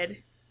 Uncharted.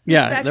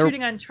 Yeah, back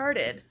shooting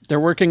Uncharted. They're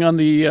working on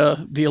the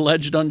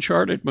alleged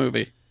Uncharted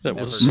movie that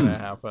Never was gonna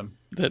happen.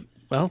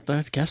 Well,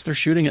 I guess they're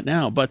shooting it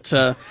now, but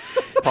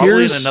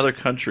probably in another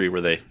country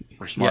where they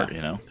were smart,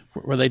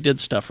 where they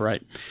did stuff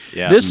right.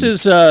 Yeah. This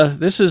is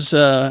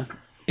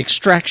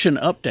Extraction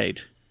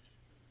update.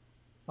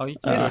 Oh, you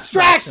can't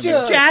Extraction.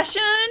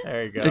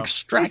 There you go.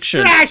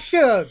 Extraction.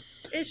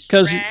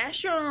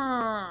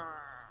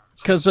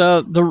 Because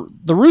the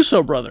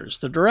Russo brothers,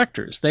 the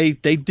directors, they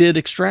did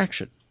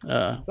Extraction.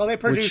 Well, they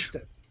produced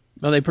it.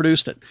 They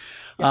produced it.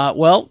 Yeah.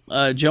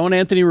 Joe and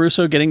Anthony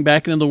Russo getting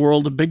back into the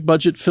world of big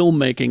budget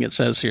filmmaking, it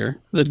says here.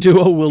 The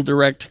duo will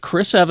direct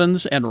Chris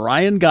Evans and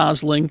Ryan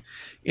Gosling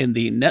in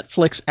the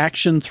Netflix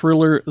action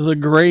thriller The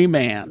Gray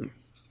Man.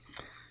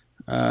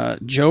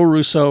 Joe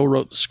Russo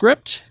wrote the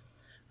script.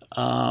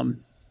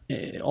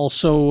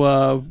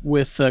 Also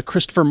with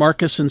Christopher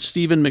Marcus and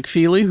Stephen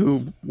McFeely,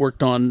 who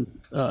worked on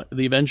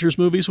the Avengers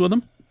movies with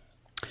him.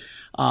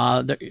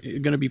 They're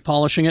going to be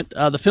polishing it.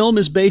 The film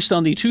is based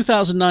on the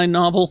 2009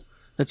 novel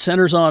that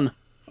centers on,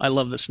 I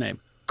love this name,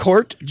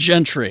 Court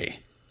Gentry.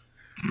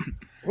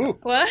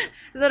 What?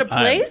 Is that a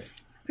place?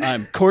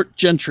 I'm Court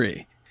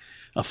Gentry,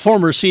 a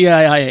former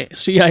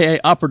CIA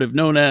operative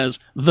known as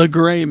the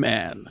Gray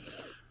Man.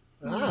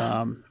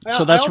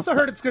 So that's I also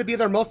heard it's going to be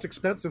their most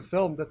expensive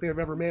film that they've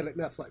ever made at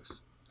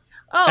Netflix.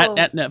 Oh,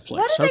 at Netflix.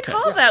 What did Okay. they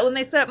call that when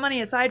they set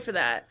money aside for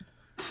that?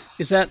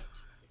 Is that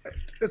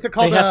Is it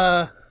called?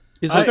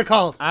 is What's it it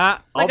called?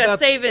 Like a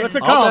saving. What's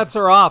it All called? bets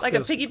are off. Like a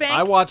 'cause piggy bank?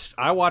 I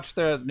watched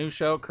their new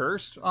show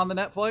Cursed on the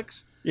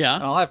Netflix. And yeah?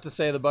 I'll have to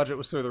say the budget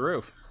was through the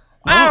roof.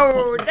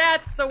 Oh,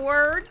 that's the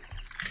word.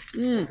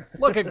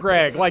 Look at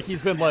Greg, like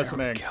he's been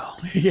listening.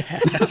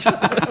 Yes.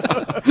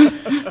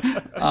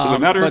 As a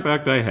matter of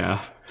fact, I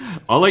have.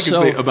 All I can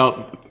say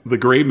about the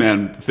gray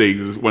man thing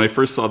is when I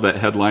first saw that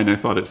headline, I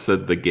thought it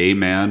said the gay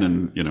man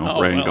and,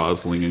 Ryan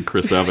Gosling and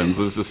Chris Evans.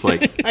 It was just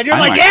like, And you're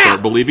like, yeah!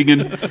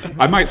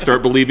 I might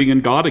start believing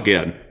in God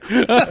again.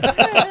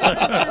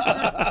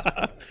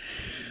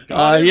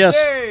 Yes.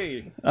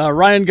 Hey!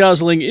 Ryan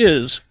Gosling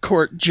is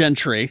Court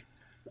Gentry,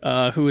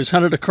 who is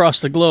hunted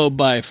across the globe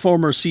by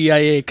former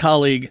CIA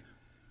colleague,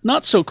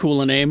 not so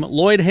cool a name,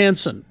 Lloyd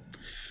Hansen.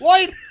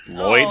 Lloyd.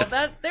 Oh,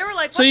 they were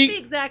like, what's So the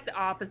exact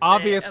opposite?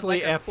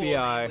 Obviously, of like a cool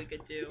FBI. name we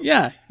could do?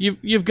 Yeah,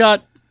 you've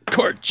got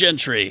Court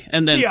Gentry,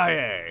 and then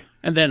CIA.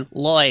 and then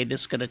Lloyd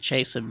is going to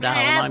chase him down.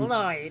 I'm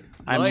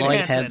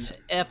Lloyd Hansen.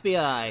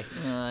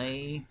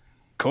 FBI.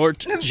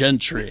 Court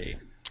Gentry.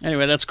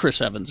 Anyway, that's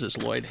Chris Evans as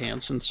Lloyd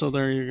Hansen. So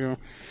there you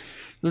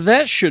go.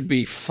 That should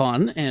be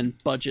fun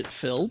and budget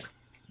filled.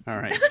 All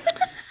right.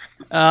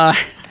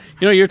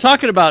 You're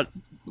talking about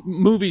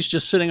movies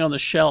just sitting on the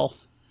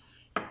shelf,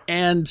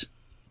 and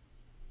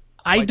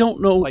I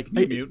don't know. Like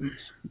New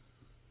Mutants.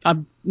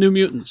 New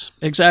Mutants,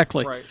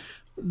 exactly. Right.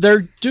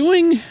 They're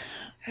doing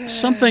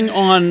something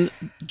on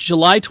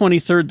July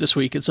 23rd this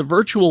week. It's a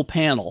virtual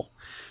panel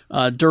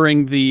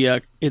during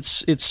the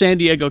it's San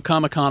Diego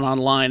Comic-Con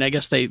online. I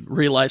guess they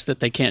realized that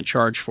they can't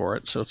charge for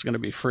it, so it's going to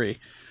be free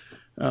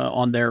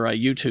on their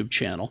YouTube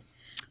channel.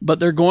 But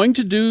they're going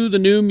to do the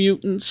New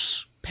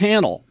Mutants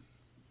panel.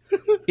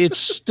 It's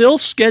still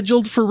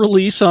scheduled for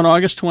release on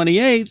August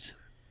 28th,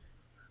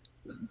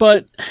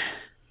 but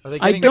Are they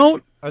I getting,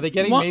 don't. Are they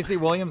getting What? Maisie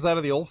Williams out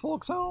of the old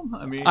folks' home?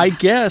 I mean, I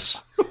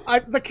guess.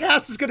 The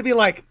cast is going to be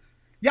like,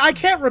 yeah, I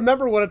can't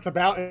remember what it's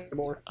about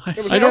anymore.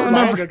 It was I so don't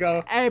long remember.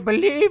 ago. I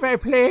believe I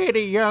played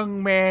a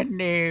young man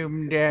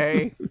named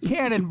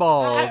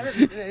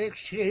Cannonballs.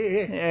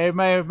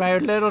 My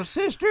little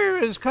sister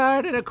was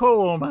caught in a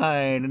coal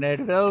mine, and I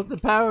developed the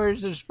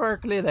powers of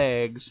sparkly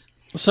legs.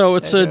 So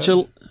it's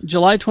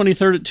July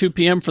 23rd at 2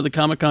 p.m. for the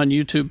Comic-Con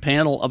YouTube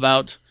panel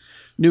about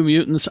New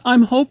Mutants.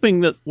 I'm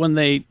hoping that when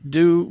they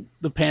do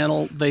the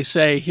panel, they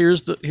say,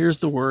 here's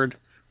the word,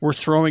 we're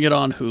throwing it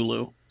on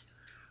Hulu.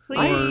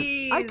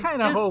 Please. I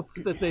kind of just hope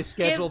that they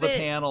schedule the give it-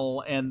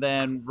 panel, and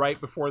then right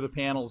before the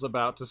panel's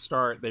about to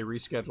start, they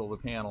reschedule the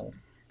panel.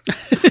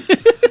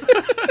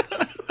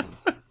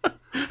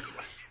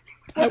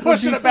 We're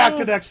pushing it back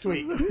to next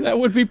week. That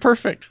would be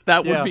perfect.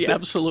 That would Yeah. be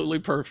absolutely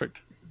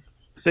perfect.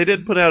 They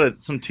did put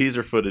out some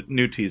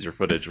new teaser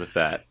footage with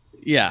that,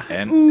 Yeah.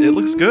 and it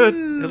looks good.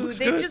 It looks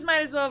They good. just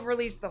might as well have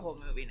released the whole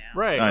movie now.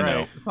 Right, I right.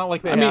 know. It's not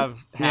like they I mean,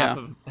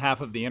 have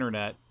half of the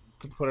internet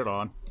to put it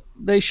on.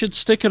 They should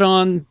stick it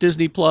on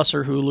Disney Plus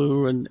or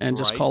Hulu and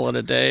just Right. call it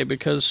a day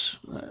because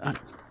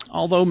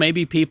although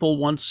maybe people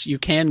once you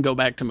can go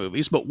back to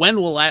movies, but when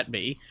will that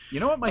be? You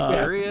know what my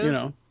theory is? you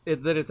know.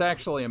 That it's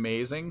actually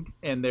amazing,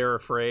 and they're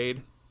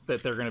afraid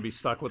that they're going to be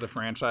stuck with a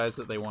franchise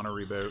that they want to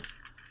reboot.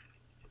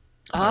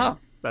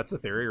 That's a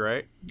theory,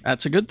 right?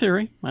 That's a good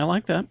theory. I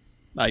like that.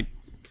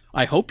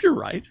 I hope you're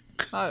right.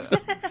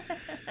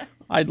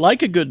 I'd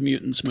like a good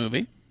Mutants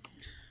movie.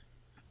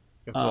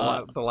 It's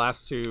the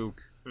last two.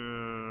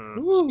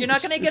 You're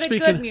not going to get a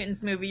Speaking- good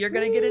Mutants movie. You're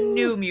going to get a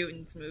new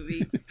Mutants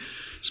movie.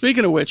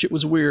 Speaking of which, it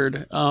was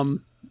weird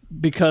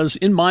because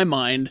in my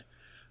mind,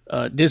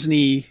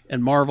 Disney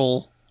and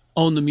Marvel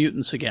own the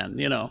mutants again,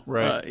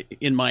 Right.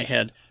 in my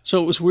head.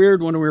 So it was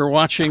weird when we were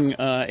watching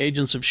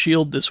Agents of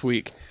S.H.I.E.L.D. this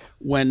week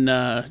when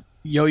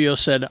Yo-Yo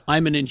said,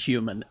 "I'm an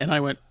Inhuman." And I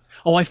went,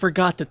 oh, I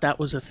forgot that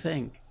was a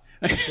thing.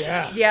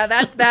 Yeah,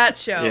 that's that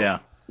show. Yeah.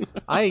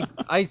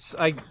 I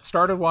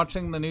started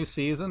watching the new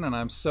season, and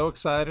I'm so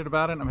excited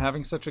about it. I'm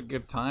having such a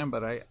good time,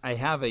 but I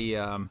have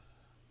a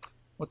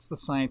what's the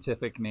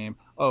scientific name?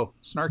 Oh,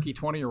 snarky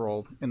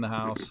 20-year-old in the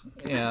house.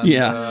 And,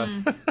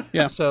 Yeah.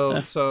 Yeah. So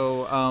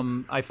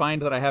I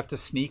find that I have to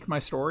sneak my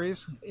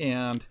stories,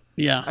 and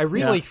Yeah. I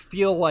really yeah.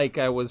 feel like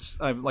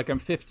I'm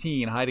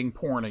 15 hiding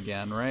porn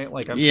again, right?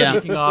 Like I'm Yeah.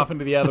 sneaking off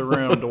into the other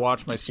room to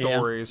watch my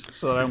stories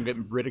so that I don't get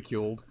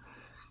ridiculed.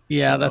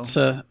 Yeah,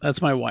 So-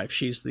 that's my wife.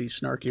 She's the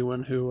snarky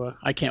one who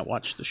I can't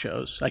watch the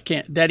shows.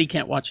 Daddy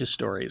can't watch his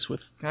stories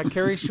with.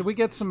 Carrie, should we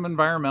get some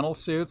environmental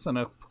suits and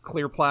a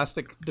clear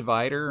plastic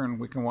divider, and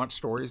we can watch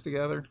stories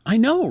together? I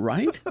know,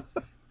 right?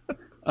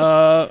 An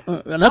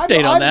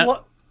update on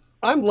that.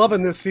 I'm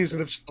loving this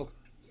season of S.H.I.E.L.D.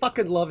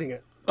 Fucking loving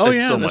it. Oh It's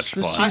yeah, so this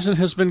much fun. season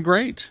has been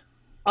great.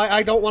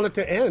 I don't want it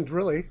to end,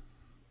 really.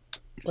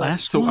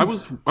 So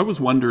I was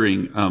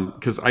wondering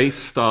because I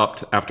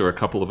stopped after a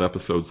couple of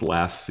episodes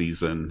last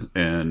season,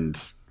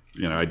 and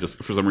I just,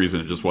 for some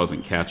reason, it just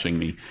wasn't catching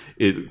me.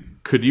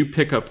 Could you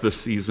pick up this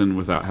season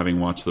without having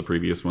watched the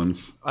previous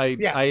ones?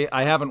 I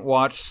haven't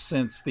watched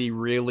since the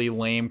really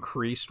lame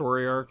Kree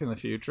story arc in the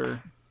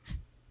future.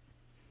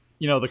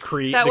 The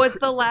Kree. That was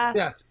the last.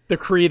 Yeah. The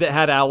Kree that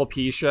had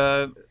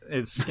alopecia,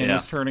 his skin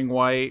was turning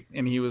white,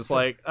 and he was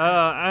like,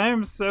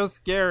 I'm so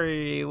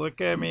scary. Look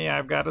at me,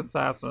 I've got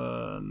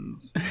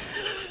assassins.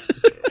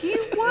 He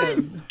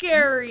was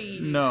scary.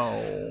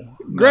 No.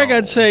 Greg,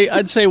 I'd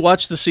say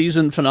watch the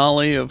season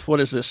finale of,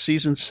 what is this,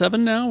 season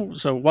 7 now?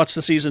 So watch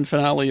the season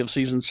finale of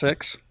season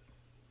 6.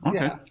 Okay.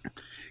 Yeah.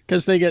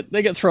 Because they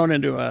get thrown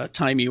into a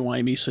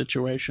timey-wimey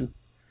situation.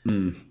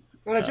 Well,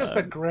 it's just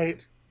been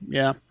great.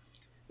 Yeah.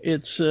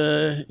 It's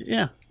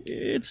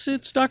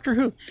Doctor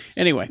Who.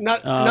 Anyway,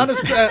 Not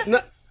as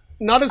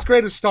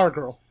great as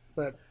Stargirl,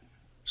 but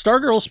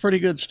Stargirl's pretty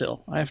good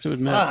still, I have to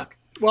admit. fuck.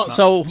 Well,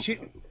 So-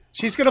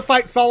 she's gonna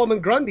fight Solomon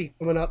Grundy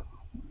coming up.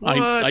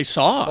 I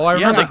saw. Oh, I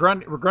remember Yeah.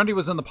 Grundy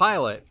was in the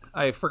pilot.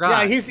 I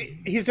forgot. Yeah,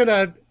 he's in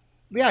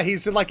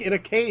a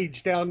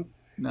cage down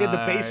in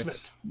the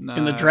basement.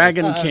 In the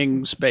Dragon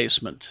King's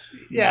basement.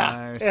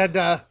 Yeah, Nice.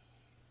 and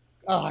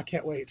I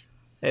can't wait.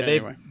 Hey,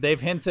 Anyway.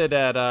 they've hinted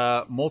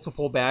at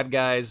multiple bad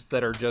guys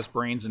that are just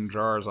brains in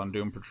jars on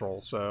Doom Patrol.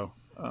 So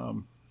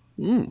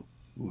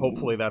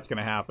hopefully that's going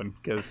to happen,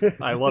 because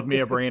I love me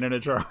a brain in a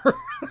jar.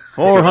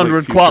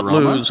 400 Futurama?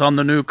 Quatlus on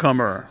the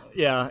newcomer.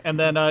 Yeah, and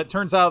then it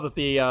turns out that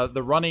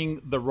the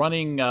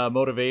running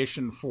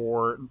motivation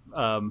for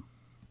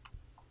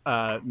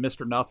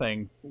Mr.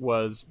 Nothing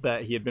was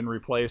that he had been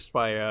replaced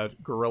by a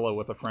gorilla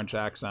with a French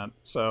accent.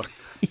 So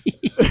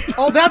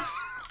Oh, that's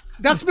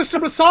Mr.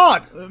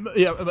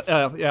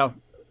 Mossad. yeah,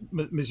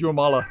 Monsieur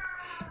Mala.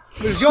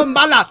 Monsieur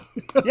Mala.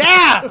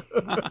 Yeah.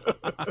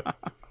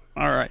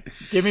 All right.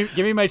 Give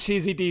me my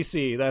cheesy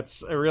DC.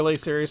 That's really,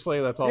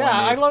 seriously, that's all. Yeah,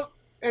 I I need. love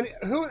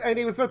and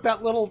he was with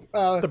that little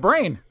the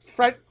brain.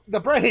 the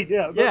brain,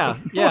 yeah. Yeah,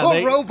 the yeah,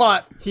 little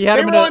robot. he had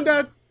they him were in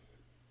on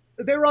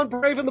they were on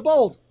Brave and the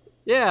Bold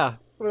Yeah,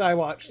 when I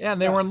watched. yeah,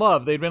 and they were in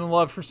love. They'd been in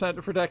love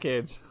for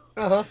decades.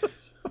 Well,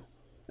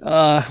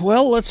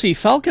 let's see.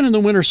 Falcon and the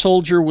Winter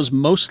Soldier was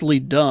mostly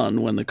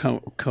done when the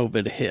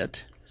COVID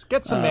hit. Let's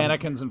get some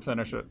mannequins and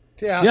finish it.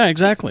 Yeah,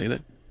 exactly.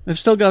 They've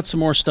still got some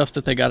more stuff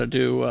that they got to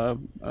do,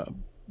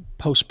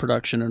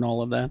 post-production and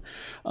all of that.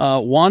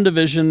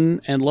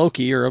 WandaVision and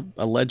Loki are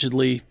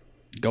allegedly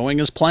going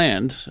as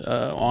planned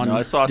on No,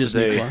 I saw it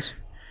Disney today. Plus.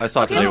 I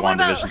saw today but what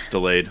about- WandaVision's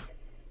delayed.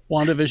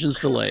 WandaVision's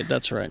delayed.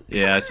 That's right.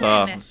 Yeah, I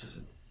saw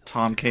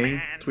Tom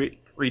King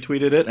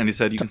retweeted it, and he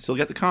said you can still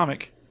get the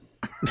comic.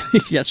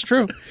 Yeah, it's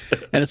true,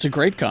 and it's a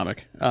great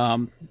comic.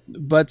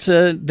 But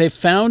they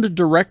found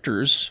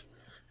directors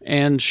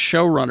and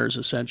showrunners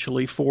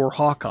essentially for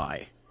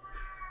Hawkeye.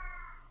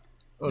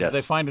 Oh, Yes. Did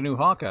they find a new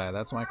Hawkeye?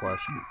 That's my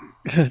question.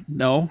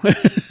 No,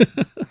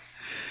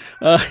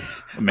 A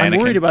I'm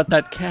mannequin. worried about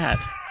that cat.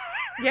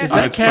 Yeah, Is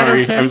that I'm cat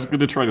sorry, okay? I was going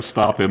to try to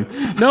stop him.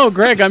 No,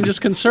 Greg, I'm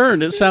just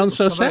concerned. It sounds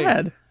so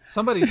sad.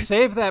 Somebody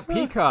save that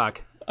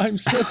peacock. I'm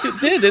so.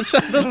 It did. It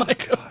sounded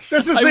like.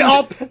 This is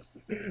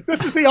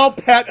the all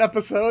pet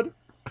episode.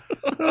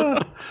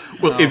 Well,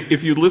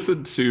 if you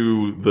listen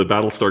to the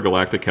Battlestar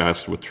Galactica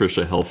cast with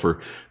Trisha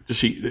Helfer,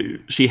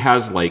 she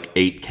has like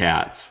 8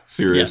 cats,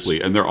 seriously,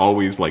 Yes. and they're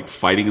always like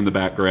fighting in the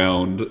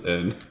background.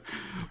 And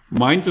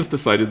mine just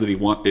decided that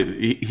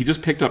he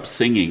just picked up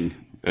singing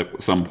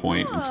at some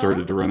point and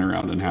started to run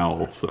around and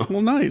howl. So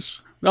Well,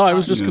 nice. No, I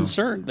was just Yeah.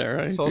 concerned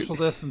there. Social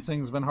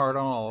distancing's been hard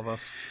on all of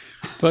us.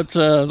 But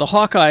the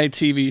Hawkeye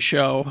TV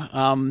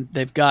show,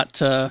 they've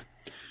got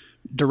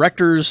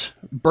directors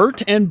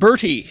Bert and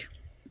Bertie.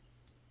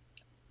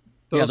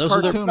 Those those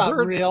are cartoon not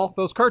birds. real.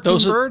 Those cartoon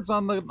Those are- birds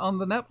on the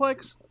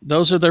Netflix.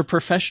 Those are their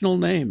professional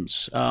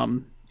names.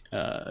 Amber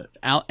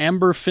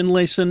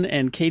Finlayson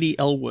and Katie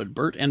Elwood,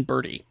 Bert and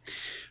Bertie.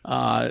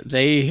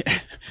 They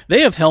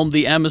have helmed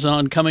the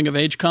Amazon coming of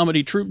age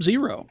comedy Troop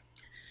Zero,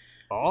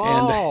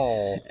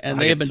 Oh, and I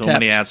they have get been so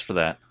many ads for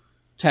that.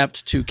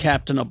 tapped to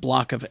captain a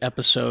block of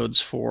episodes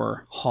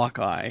for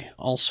Hawkeye.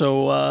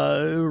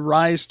 Also,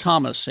 Rise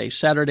Thomas, a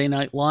Saturday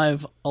Night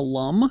Live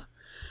alum,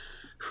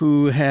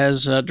 who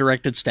has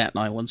directed Staten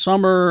Island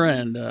Summer,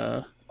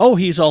 and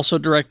he's also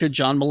directed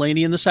John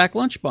Mulaney and the Sack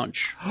Lunch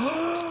Bunch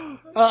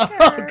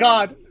Oh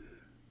God.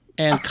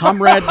 and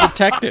Comrade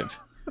Detective.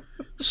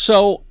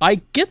 So I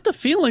get the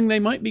feeling they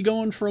might be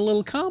going for a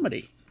little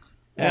comedy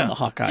on the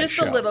Hawkeye just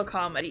show. a little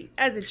comedy,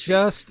 as it should.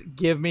 just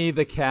give me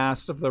the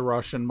cast of the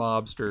Russian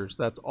mobsters.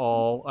 That's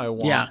all I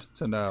want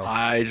to know.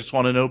 I just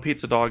want to know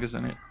Pizza Dog is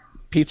in it.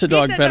 Pizza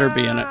Dog Pizza better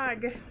be in it.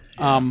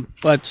 Dog.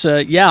 But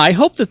I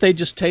hope that they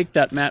just take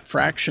that Matt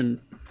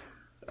Fraction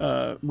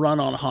run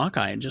on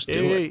Hawkeye and just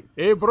do it.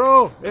 Hey,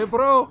 bro. It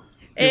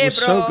Hey, was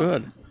bro. so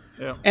good.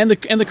 Yeah. And the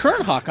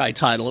current Hawkeye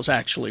title is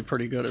actually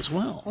pretty good as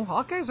well. Well,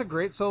 Hawkeye's a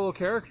great solo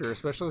character,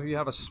 especially if you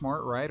have a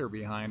smart writer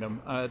behind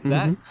him.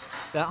 Mm-hmm.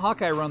 That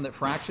Hawkeye run that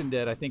Fraction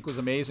did, I think, was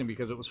amazing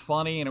because it was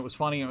funny and it was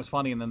funny and it was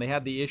funny, and then they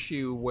had the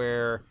issue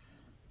where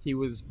he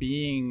was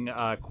being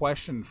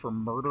questioned for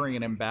murdering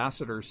an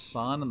ambassador's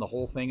son, and the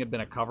whole thing had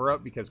been a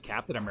cover-up because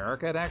Captain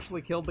America had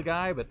actually killed the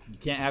guy, but you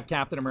can't have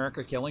Captain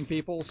America killing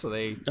people, so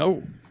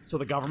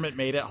the government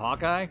made it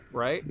Hawkeye,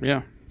 right?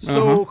 Yeah.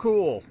 So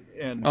cool.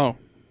 And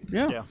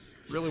yeah,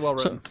 really well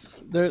written.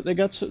 So they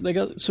got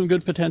some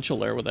good potential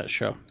there with that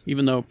show,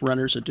 even though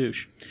Renner's a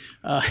douche.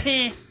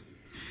 And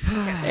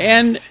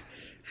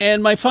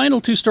my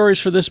final 2 stories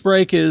for this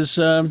break is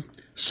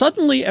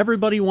suddenly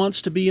everybody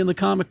wants to be in the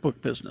comic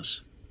book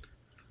business.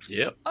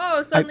 Yep.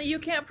 Oh, suddenly you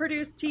can't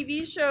produce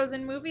TV shows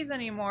and movies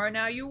anymore.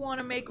 Now you want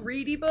to make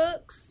reedy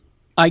books?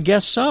 I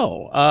guess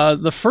so.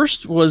 The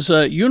first was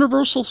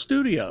Universal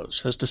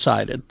Studios has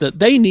decided that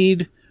they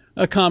need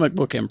a comic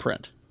book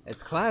imprint.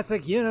 It's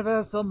classic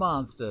Universal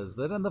monsters,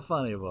 but in the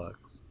funny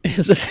books.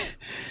 Is it?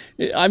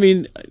 I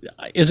mean,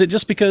 is it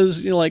just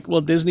because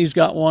Disney's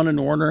got one and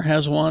Warner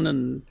has one,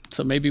 and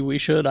so maybe we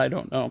should? I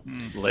don't know.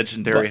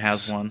 Legendary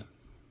has one.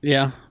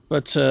 Yeah,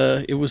 but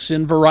it was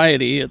in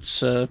Variety.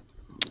 It's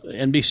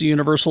NBC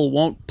Universal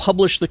won't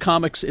publish the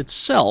comics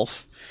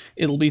itself.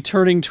 It'll be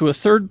turning to a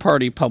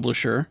third-party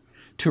publisher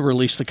to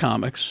release the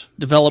comics,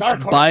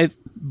 developed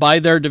by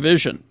their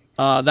division.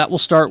 That will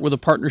start with a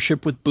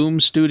partnership with Boom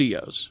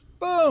Studios.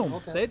 Boom!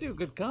 Okay. They do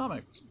good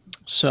comics.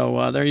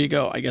 So there you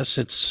go. I guess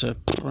it's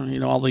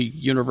all the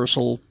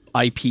Universal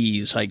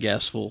IPs. I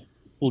guess will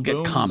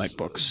get comic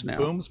books now.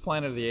 Boom's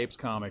Planet of the Apes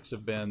comics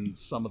have been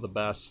some of the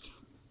best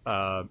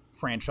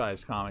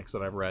franchise comics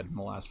that I've read in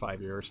the last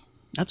 5 years.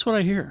 That's what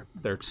I hear.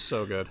 They're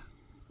so good.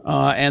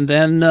 And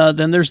then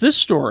there's this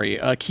story.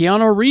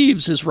 Keanu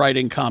Reeves is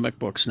writing comic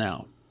books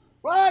now.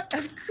 What?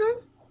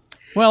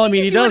 Well, I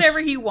mean, he do does whatever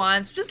he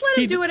wants. Just let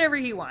him do whatever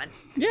he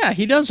wants. Yeah,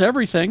 he does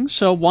everything,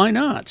 so why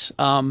not?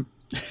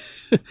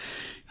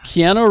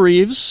 Keanu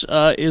Reeves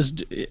is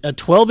a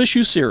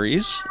 12-issue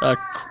series.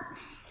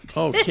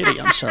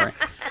 Kitty, I'm sorry.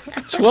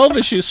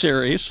 12-issue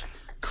series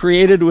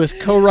created with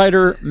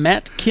co-writer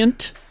Matt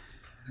Kint.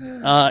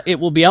 It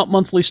will be out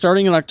monthly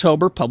starting in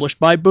October, published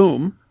by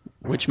Boom,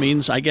 which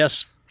means, I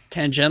guess,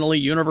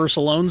 tangentially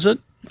Universal owns it.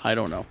 I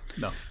don't know.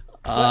 No.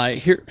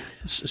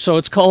 So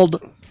it's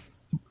called...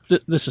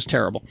 This is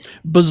terrible.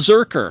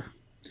 Berserker,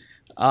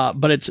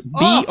 but it's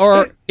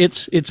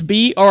it's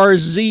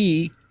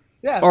BRZRKR.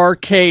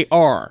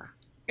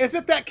 Is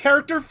it that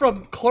character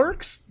from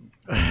Clerks?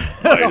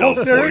 I love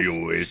for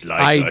you is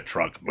like a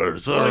truck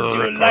berserker.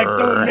 Would you like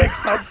to make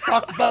some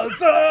truck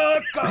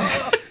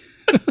berserker?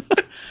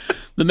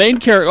 The main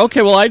character.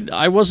 Okay, well,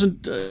 I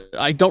wasn't.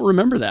 I don't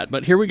remember that,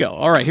 but here we go.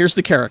 All right, here's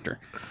the character.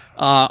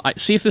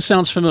 See if this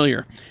sounds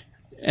familiar,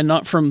 and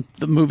not from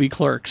the movie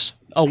Clerks.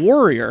 A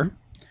warrior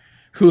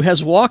who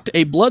has walked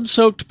a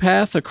blood-soaked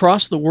path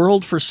across the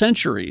world for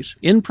centuries.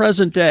 In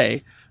present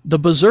day, the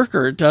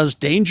Berserker does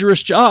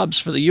dangerous jobs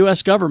for the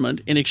U.S.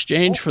 government in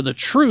exchange for the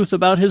truth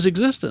about his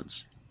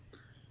existence.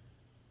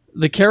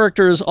 The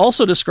character is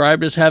also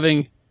described as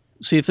having,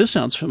 see if this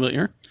sounds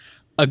familiar,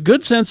 a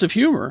good sense of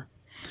humor,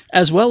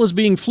 as well as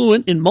being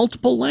fluent in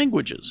multiple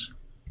languages.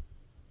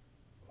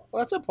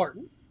 Well, that's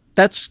important.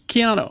 That's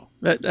Keanu.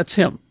 That's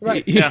him.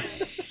 Right. Yeah.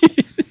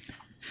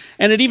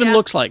 And it even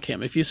looks like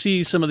him. If you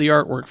see some of the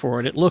artwork for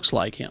it, it looks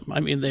like him.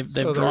 I mean, they've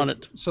drawn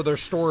it. So they're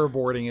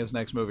storyboarding his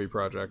next movie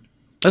project.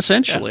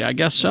 Essentially, I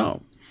guess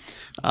so.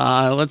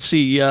 Let's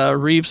see.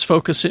 Reeves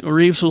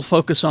will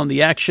focus on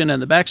the action and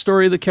the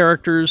backstory of the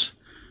characters.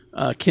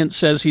 Kint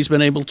says he's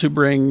been able to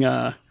bring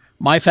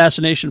my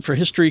fascination for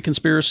history,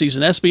 conspiracies,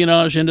 and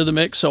espionage into the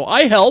mix. So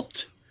I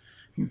helped.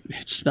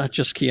 It's not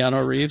just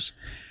Keanu Reeves.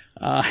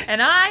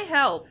 And I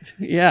helped.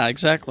 Yeah,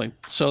 exactly.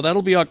 So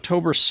that'll be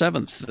October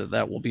 7th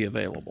that will be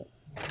available.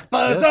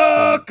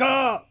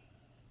 Berserker!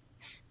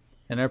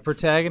 And our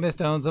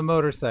protagonist owns a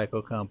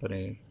motorcycle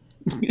company.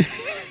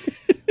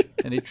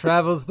 And he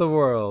travels the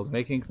world,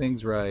 making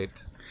things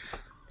right.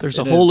 There's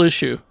a whole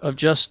issue of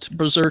just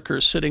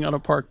berserkers sitting on a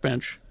park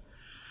bench,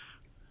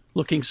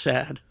 looking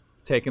sad.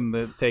 Taking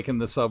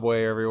the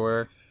subway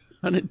everywhere.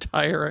 An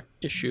entire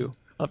issue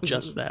of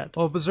just that.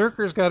 Well,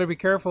 Berserker's got to be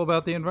careful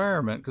about the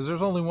environment because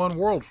there's only one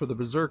world for the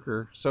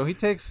Berserker. So he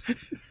takes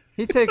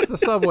the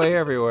subway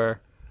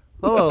everywhere.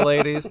 Hello,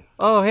 ladies.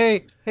 Oh,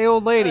 hey,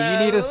 old lady, you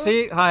need a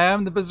seat? Hi,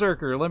 I'm the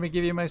Berserker. Let me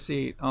give you my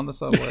seat on the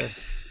subway.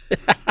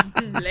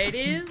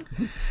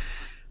 Ladies.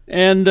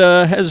 And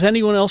has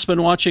anyone else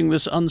been watching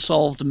this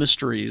Unsolved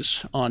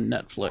Mysteries on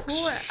Netflix?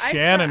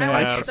 Shannon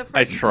has.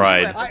 I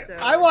tried.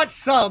 I watched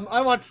some.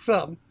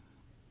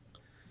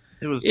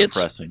 It was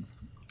depressing.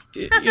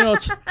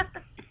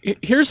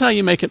 Here's how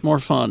you make it more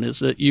fun: is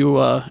that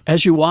you,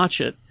 as you watch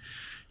it,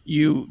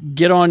 you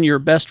get on your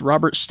best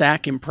Robert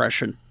Stack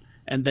impression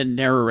and then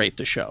narrate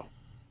the show.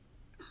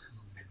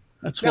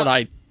 That's what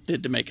I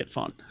did to make it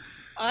fun.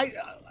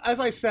 As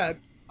I said,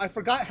 I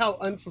forgot how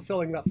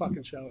unfulfilling that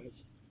fucking show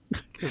is.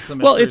 Because the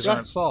mysteries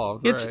aren't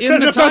solved. It's right. in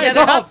the title. Yeah,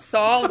 they're not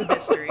solved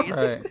mysteries.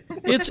 Right.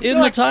 It's in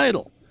the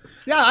title.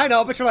 Yeah, I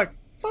know, but you're like,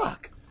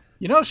 fuck.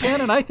 You know,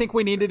 Shannon, I think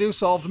we need to do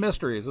Solved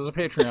Mysteries as a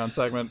Patreon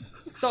segment.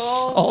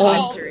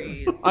 Solved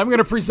mysteries. I'm going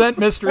to present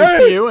mysteries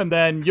to you, and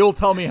then you'll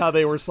tell me how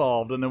they were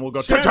solved, and then we'll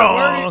go,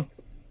 ta-ta!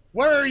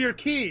 Where are your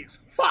keys?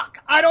 Fuck,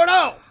 I don't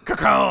know.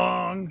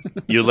 Kakong!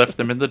 You left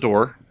them in the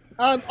door.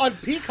 On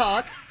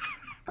Peacock,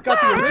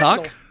 got the original.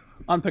 Peacock?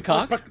 On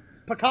Peacock?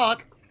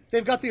 Peacock,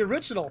 they've got the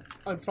original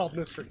Unsolved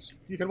Mysteries.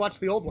 You can watch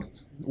the old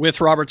ones. With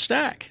Robert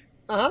Stack.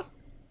 Uh-huh.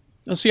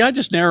 Now, see, I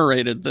just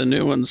narrated the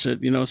new ones,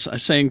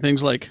 saying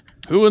things like,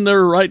 who in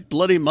their right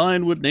bloody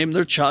mind would name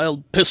their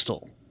child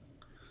Pistol?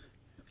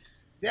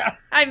 Yeah.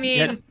 I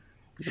mean,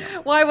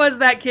 why was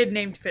that kid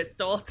named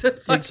Pistol? It's a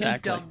fucking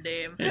dumb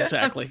name.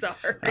 Exactly. I'm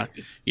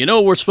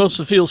sorry. We're supposed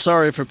to feel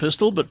sorry for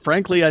Pistol, but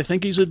frankly, I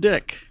think he's a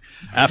dick.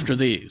 After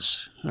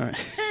these. All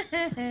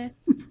right.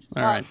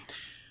 All right.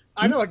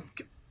 I know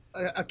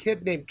a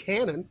kid named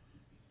Cannon.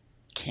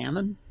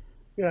 Cannon?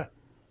 Yeah.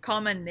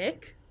 Comma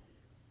Nick?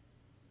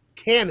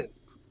 Cannon.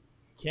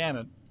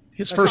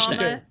 His first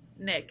name.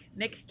 Nick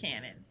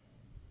Cannon.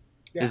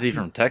 Yeah. Is he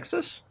from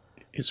Texas?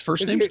 His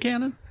first name's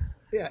Cannon?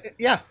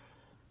 Yeah.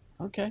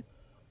 Okay.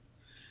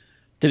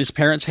 Did his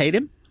parents hate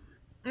him?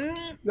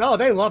 No,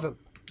 they love him.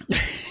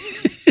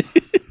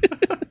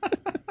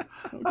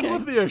 I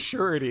love the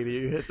assurity that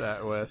you hit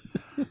that with.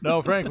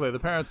 No, frankly, the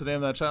parents that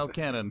named that child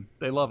Cannon,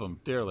 they love him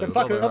dearly. They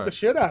fucking love the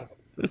shit out of him.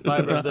 The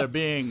fiber of their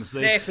beings,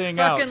 they sing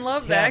out. They fucking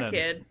love Cannon. that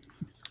kid.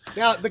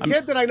 Now, the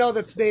kid that I know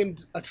that's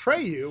named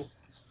Atreyu.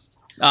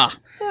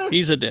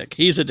 He's a dick.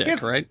 He's a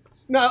dick, right?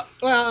 No,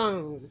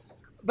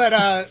 but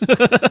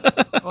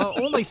well,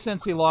 only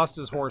since he lost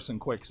his horse in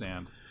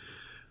quicksand.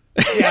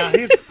 Yeah,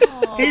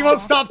 he won't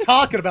stop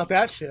talking about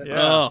that shit.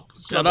 Yeah.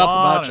 Shut up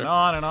about your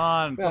on and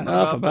on.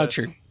 Enough about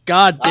your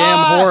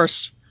goddamn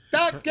horse.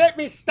 Don't get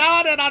me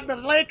started on the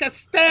Lake of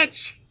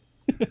Stench.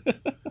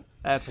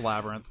 That's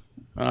Labyrinth.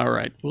 All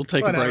right, we'll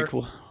take a break.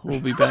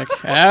 We'll be back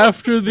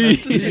after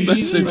these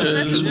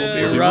messages.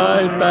 We'll be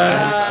right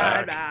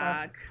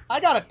back. I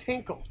got a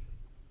tinkle.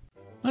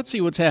 Let's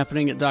see what's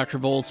happening at Dr.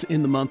 Volt's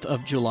in the month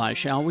of July,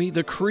 shall we?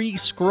 The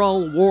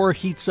Kree-Skrull War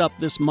heats up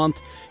this month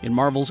in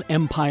Marvel's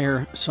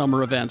Empire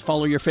Summer Event.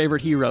 Follow your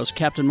favorite heroes,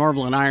 Captain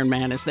Marvel and Iron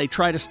Man, as they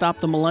try to stop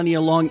the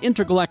millennia-long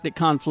intergalactic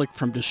conflict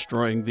from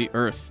destroying the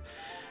Earth.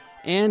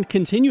 And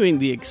continuing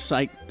the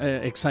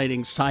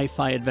exciting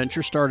sci-fi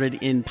adventure started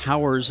in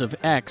Powers of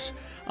X,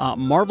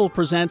 Marvel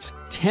presents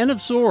 10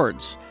 of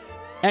Swords.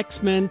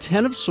 X-Men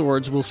 10 of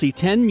Swords will see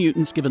 10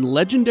 mutants given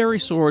legendary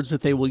swords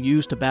that they will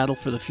use to battle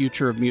for the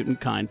future of mutant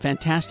kind.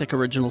 Fantastic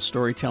original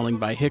storytelling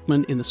by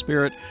Hickman in the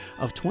spirit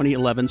of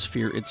 2011's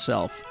Fear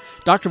itself.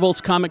 Dr. Volt's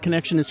Comic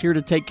Connection is here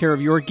to take care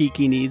of your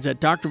geeky needs. At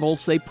Dr.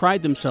 Volt's, they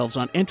pride themselves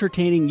on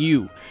entertaining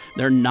you.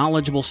 Their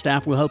knowledgeable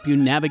staff will help you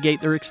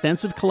navigate their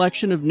extensive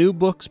collection of new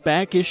books,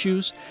 back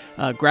issues,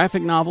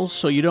 graphic novels.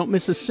 So you don't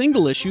miss a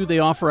single issue, they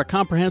offer a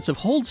comprehensive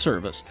hold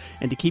service.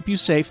 And to keep you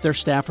safe, their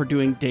staff are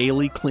doing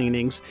daily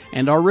cleanings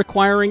and are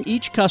requiring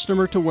each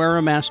customer to wear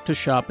a mask to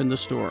shop in the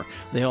store.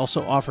 They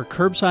also offer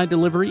curbside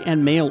delivery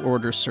and mail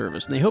order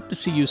service. And they hope to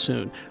see you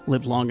soon.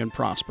 Live long and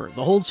prosper.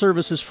 The hold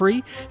service is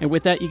free, and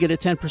with that you get a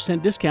 10%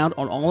 discount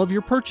on all of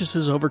your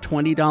purchases over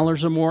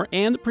 $20 or more,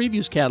 and the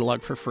previews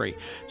catalog for free.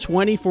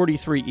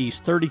 2043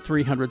 East,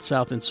 3300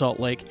 South in Salt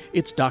Lake.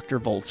 It's Dr.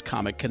 Volt's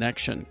Comic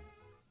Connection.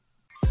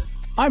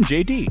 I'm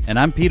JD. And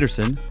I'm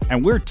Peterson.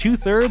 And we're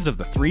 2/3 of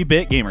the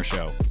 3-Bit Gamer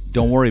Show.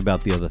 Don't worry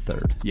about the other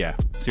third. Yeah,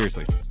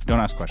 seriously. Don't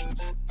ask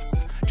questions.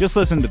 Just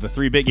listen to the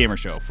 3-Bit Gamer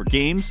Show for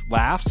games,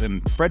 laughs,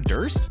 and Fred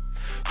Durst.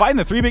 Find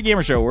the 3-Bit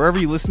Gamer Show wherever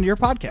you listen to your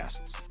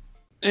podcasts.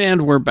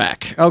 And we're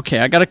back. Okay,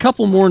 I got a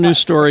couple more news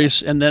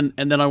stories, and then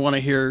I want to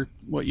hear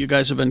what you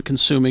guys have been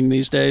consuming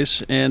these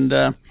days.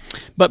 And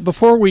but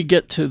before we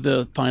get to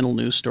the final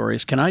news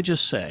stories, can I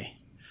just say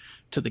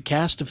to the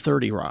cast of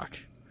 30 Rock,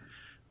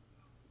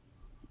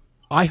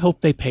 I hope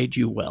they paid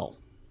you well.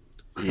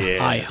 Yes.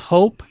 I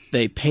hope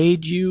they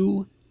paid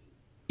you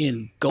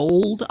in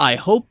gold. I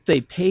hope they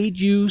paid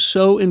you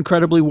so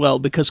incredibly well,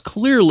 because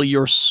clearly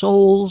your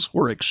souls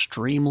were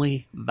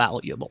extremely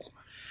valuable.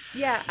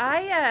 Yeah,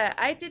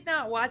 I did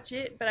not watch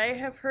it, but I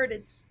have heard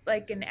it's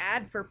like an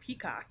ad for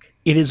Peacock.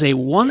 It is a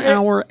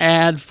 1-hour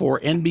ad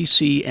for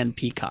NBC and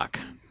Peacock.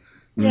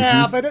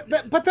 Yeah,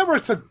 but there were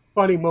some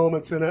funny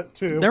moments in it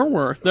too. There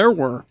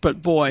were,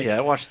 but boy. Yeah,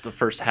 I watched the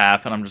first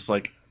half and I'm just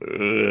like,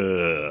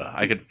 ugh.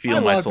 I could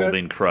feel my soul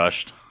being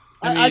crushed.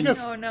 I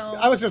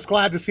was just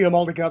glad to see them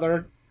all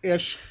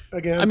together-ish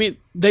again. I mean,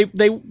 they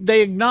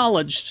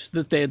acknowledged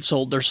that they had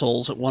sold their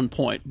souls at one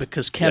point,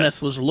 because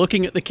Kenneth was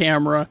looking at the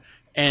camera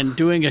and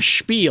doing a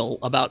spiel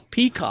about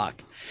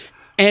Peacock,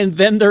 and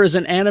then there is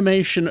an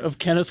animation of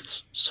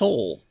Kenneth's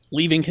soul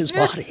leaving his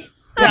body.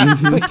 Yeah,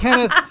 but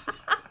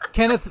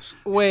Kenneth,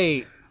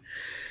 wait.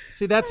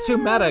 See, that's too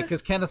meta,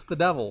 because Kenneth's the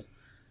devil.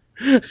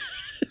 Oh,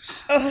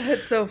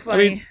 that's so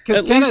funny.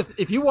 Because Kenneth,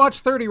 if you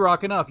watch 30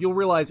 Rock enough, you'll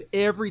realize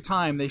every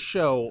time they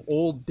show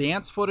old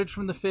dance footage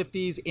from the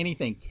 50s,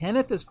 anything,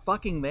 Kenneth is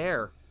fucking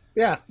there.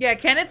 Yeah. Yeah,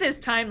 Kenneth is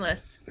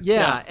timeless.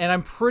 Yeah, and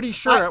I'm pretty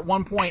sure at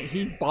one point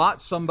he bought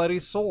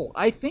somebody's soul.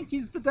 I think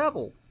he's the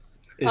devil.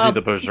 Is he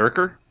the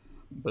berserker?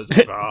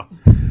 Berserker.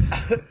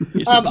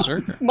 He's the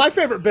berserker. My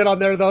favorite bit on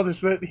there, though,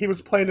 is that he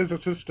was playing his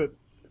assistant.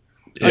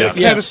 Yeah.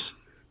 Yes.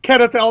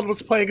 Kenneth Eld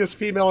was playing his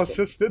female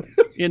assistant.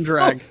 In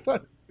drag. So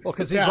Well,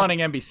 because he's running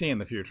NBC in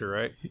the future,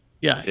 right?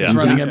 Yeah, he's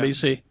running Yeah.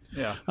 NBC.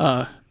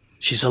 Yeah.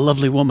 She's a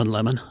lovely woman,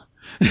 Lemon.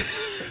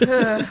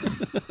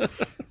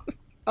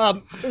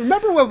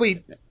 Remember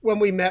when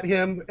we met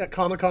him at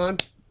Comic-Con?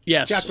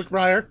 Yes. Jack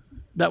McBrayer?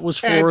 That was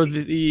for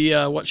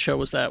the what show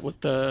was that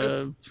with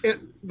the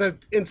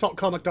Insult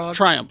Comic Dog?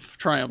 Triumph,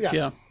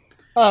 yeah.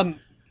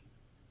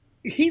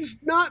 He's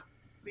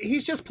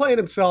just playing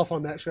himself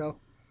on that show.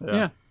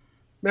 Yeah.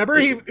 Remember,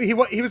 he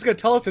was going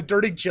to tell us a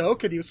dirty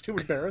joke, and he was too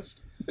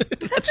embarrassed.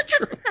 That's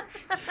true.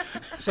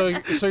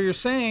 So you're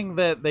saying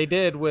that they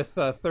did with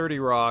 30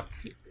 Rock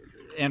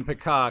and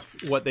Peacock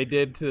what they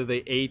did to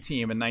the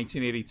A-Team in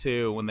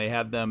 1982 when they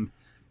had them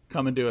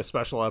come and do a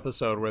special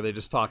episode where they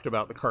just talked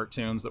about the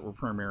cartoons that were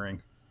premiering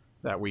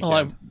that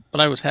weekend.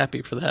 But I was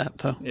happy for that,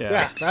 though.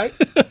 Yeah, right?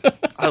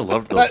 I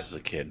loved those as a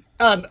kid.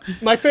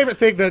 My favorite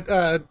thing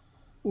that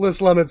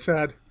Liz Lemon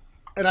said,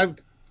 and I'm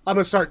going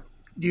to start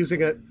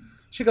using it.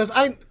 She goes,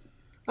 I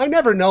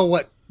never know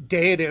what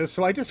day it is,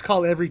 so I just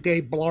call every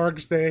day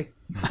Blarg's Day.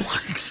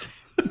 Blarg's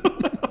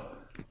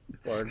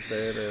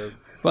Day it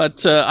is.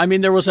 But, I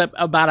mean, there was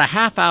about a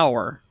half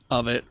hour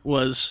of it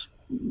was,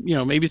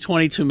 maybe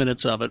 22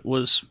 minutes of it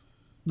was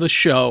the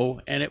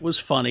show, and it was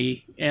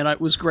funny, and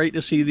it was great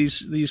to see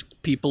these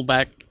people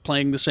back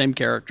playing the same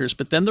characters.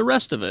 But then the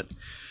rest of it,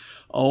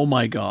 oh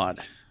my God.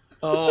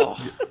 Oh.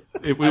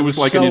 It was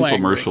like so an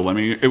infomercial. Angry. I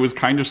mean, it was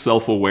kind of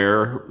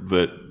self-aware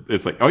that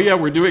it's like, oh yeah,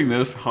 we're doing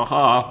this,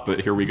 haha,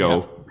 but here we go.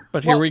 Yeah.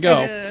 But here we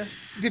go.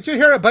 Did you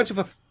hear a bunch of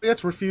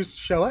affiliates refused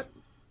to show it?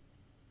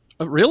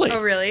 Really?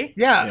 Oh, really?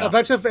 Yeah, a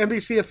bunch of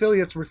NBC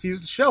affiliates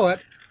refused to show it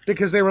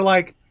because they were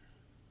like,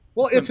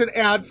 well, it's an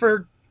ad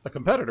for a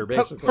competitor,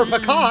 basically. For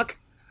Peacock,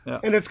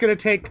 and it's going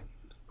to take,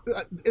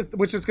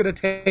 which is going to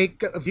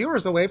take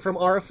viewers away from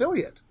our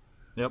affiliate.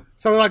 Yep.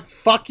 So they're like,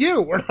 fuck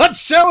you, we're not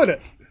showing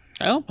it.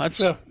 Well, that's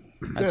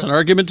an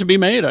argument to be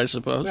made, I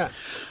suppose. Yeah.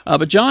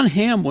 But John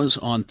Hamm was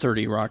on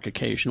 30 Rock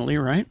occasionally,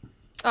 right?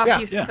 Oh,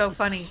 he was so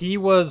funny. He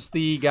was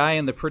the guy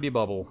in the Pretty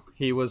Bubble.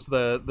 He was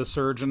the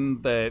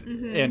surgeon that,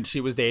 and she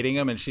was dating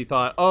him, and she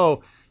thought,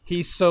 oh,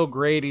 he's so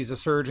great. He's a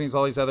surgeon. He's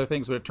all these other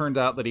things. But it turned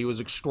out that he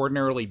was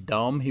extraordinarily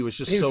dumb. He was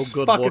just so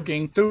good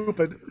looking.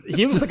 Stupid.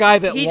 He was the guy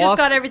that he lost.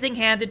 Just got everything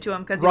handed to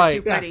him because he was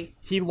too pretty.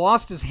 He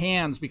lost his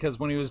hands because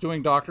when he was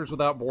doing Doctors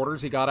Without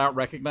Borders, he got out,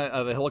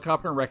 recognized the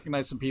helicopter, and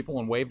recognized some people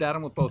and waved at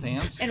him with both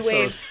hands. And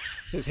waved. So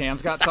his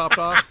hands got chopped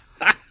off.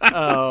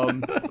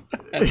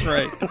 That's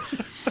right.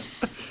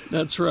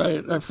 That's right.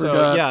 I forgot.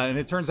 So yeah, and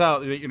it turns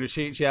out,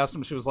 she asked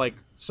him. She was like,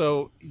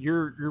 "So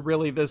you're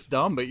really this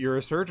dumb, but you're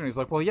a surgeon?" He's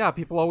like, "Well, yeah.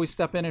 People always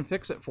step in and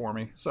fix it for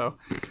me." So,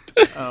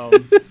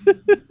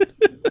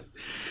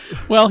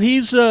 well,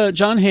 he's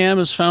John Hamm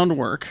has found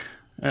work.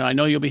 I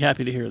know you'll be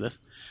happy to hear this.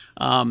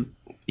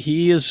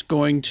 He is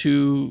going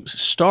to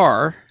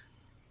star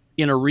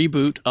in a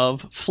reboot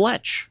of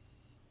Fletch.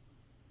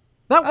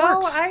 That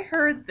works. Oh, I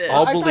heard this.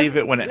 I'll believe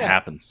it when it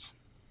happens.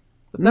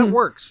 But that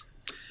works.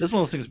 This is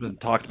one of those things that's been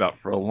talked about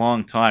for a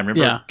long time.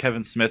 Remember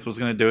Kevin Smith was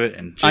going to do it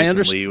and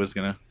Jason Lee was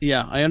going to...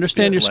 Yeah, I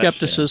understand your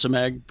skepticism,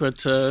 Ag, but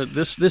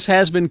this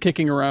has been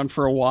kicking around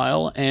for a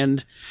while,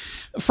 and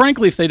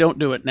frankly, if they don't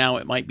do it now,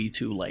 it might be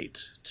too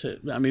late.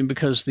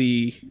 Because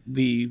the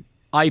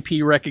IP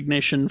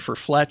recognition for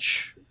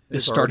Fletch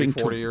is starting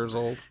 40 years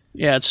old.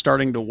 Yeah, it's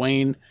starting to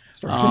wane.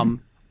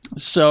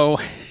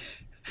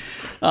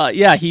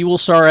 He will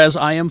star as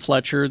I Am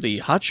Fletcher,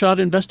 the hotshot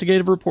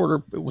investigative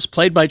reporter. It was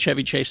played by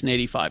Chevy Chase in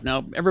 '85.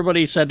 Now,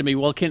 everybody said to me,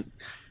 "Well, can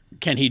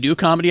he do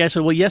comedy?" I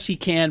said, "Well, yes, he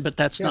can, but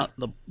that's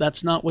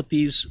not what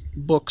these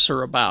books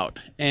are about."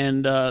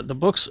 And the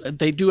books,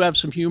 they do have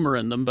some humor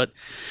in them, but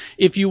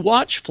if you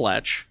watch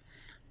Fletch,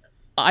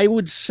 I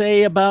would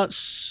say about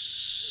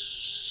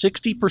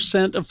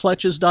 60% of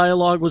Fletch's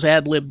dialogue was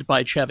ad-libbed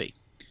by Chevy.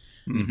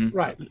 Mm-hmm.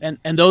 Right.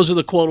 And those are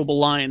the quotable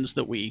lines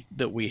that we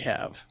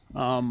have.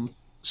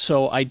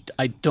 So I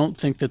don't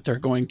think that they're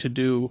going to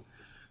do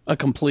a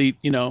complete,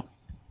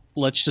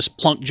 let's just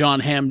plunk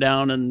John Hamm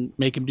down and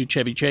make him do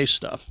Chevy Chase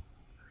stuff.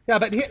 Yeah,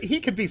 but he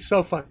could be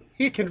so funny.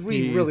 He can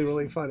be really,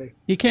 really funny.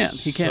 He can.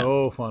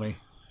 So funny.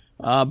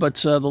 But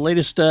the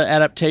latest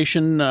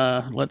adaptation,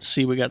 let's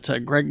see, we got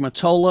Greg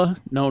Mottola,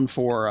 known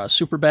for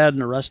Superbad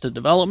and Arrested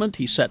Development.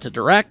 He's set to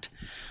direct.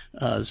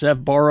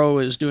 Zev Barrow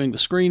is doing the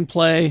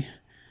screenplay.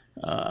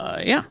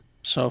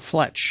 So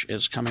Fletch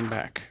is coming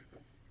back.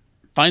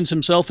 Finds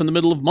himself in the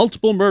middle of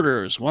multiple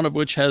murders, one of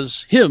which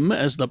has him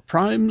as the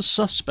prime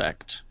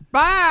suspect.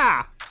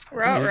 Bah!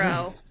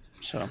 Ruh-roh.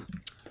 So,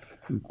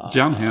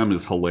 John Hamm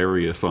is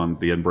hilarious on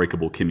The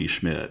Unbreakable Kimmy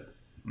Schmidt.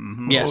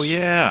 Mm-hmm. Yes. Oh,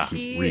 yeah.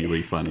 He's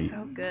really funny.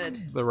 So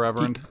good. The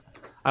Reverend.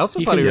 I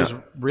also thought he was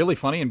really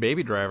funny in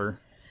Baby Driver.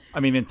 I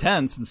mean,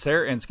 intense and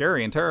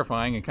scary and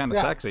terrifying and kind of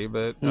sexy,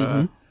 but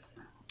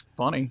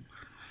funny.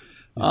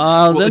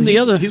 Then the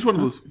other... He's one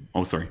of those...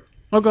 Oh, sorry.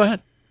 Oh, go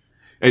ahead.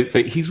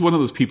 He's one of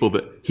those people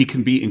that he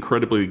can be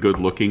incredibly good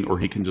looking or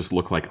he can just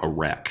look like a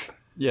wreck.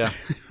 Yeah.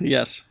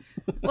 Yes.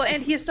 Well,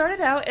 and he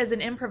started out as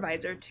an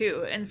improviser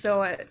too, and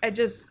so I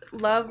just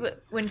love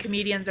when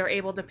comedians are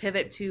able to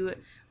pivot to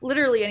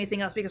literally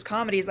anything else, because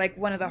comedy is like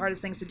one of the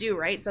hardest things to do,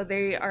 right? So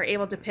they are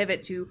able to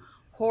pivot to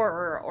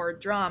horror or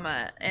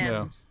drama,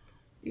 and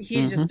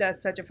he just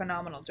does such a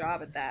phenomenal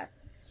job at that.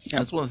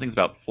 That's one of the things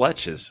about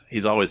Fletch is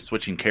he's always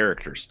switching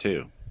characters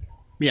too.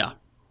 Yeah.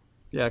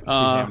 Yeah, I can see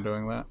Ham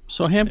doing that.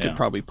 So Ham could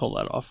probably pull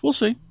that off. We'll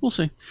see. Let's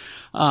see.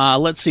 Now,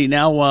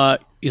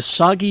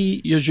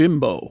 Isagi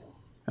Yojimbo.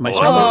 Am I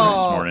saying that this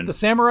morning? The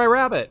Samurai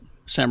Rabbit.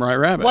 Samurai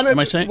Rabbit. One Am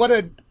I saying? One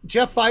of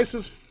Jeff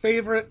Weiss's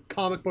favorite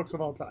comic books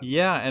of all time.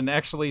 Yeah, and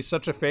actually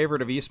such a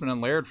favorite of Eastman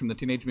and Laird from the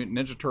Teenage Mutant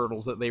Ninja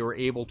Turtles that they were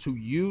able to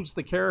use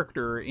the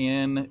character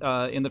in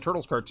the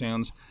Turtles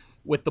cartoons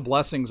with the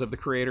blessings of the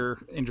creator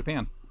in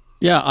Japan.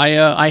 Yeah,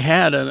 I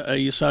had a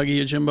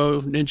Usagi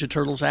Yojimbo Ninja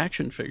Turtles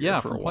action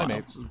figure for a while.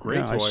 Playmates.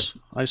 Great toy.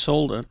 I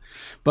sold it.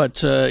 But,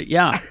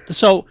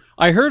 so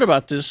I heard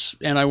about this,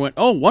 and I went,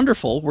 oh,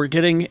 wonderful. We're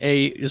getting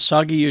a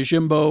Usagi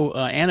Yojimbo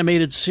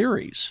animated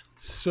series.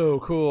 So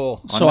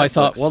cool. So I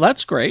thought, well,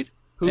 that's great.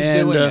 Who's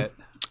doing it?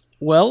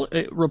 Well,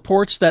 it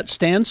reports that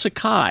Stan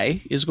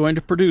Sakai is going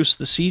to produce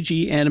the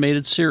CG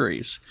animated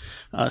series.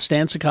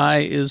 Stan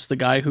Sakai is the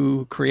guy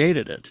who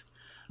created it.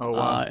 Oh,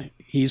 wow.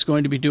 He's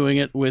going to be doing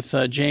it with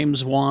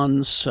James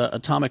Wan's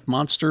Atomic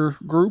Monster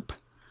Group.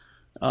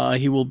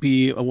 He will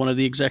be one of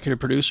the executive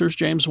producers,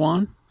 James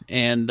Wan.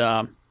 And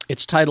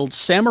it's titled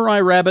Samurai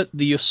Rabbit,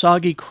 The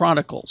Usagi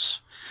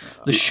Chronicles.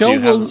 The show do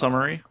you have the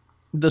summary?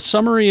 The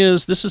summary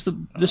is, this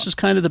is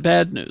kind of the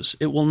bad news.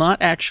 It will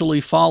not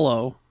actually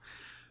follow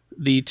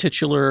the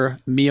titular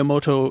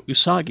Miyamoto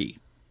Usagi,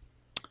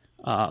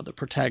 the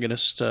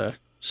protagonist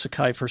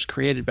Sakai first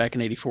created back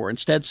in '84.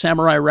 Instead,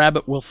 Samurai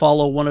Rabbit will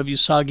follow one of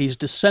Usagi's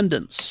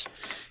descendants,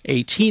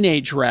 a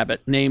teenage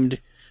rabbit named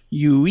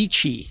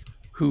Yuichi,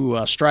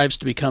 who strives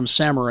to become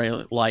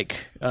samurai like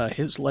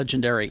his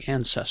legendary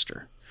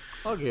ancestor.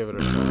 I'll give it a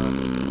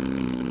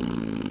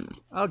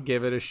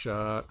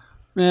shot.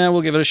 Yeah,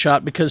 we'll give it a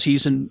shot because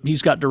he's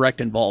got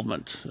direct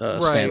involvement,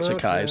 Stan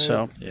Sakai. Okay.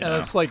 So and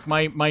it's like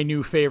my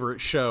new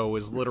favorite show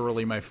is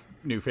literally my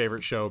new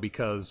favorite show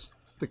because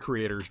the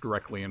creator's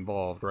directly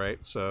involved,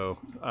 right? So,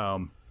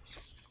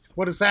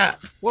 what is that?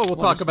 Well, we'll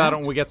talk about it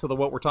when we get to the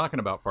what we're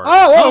talking about part.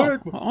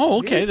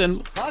 Okay.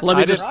 Then let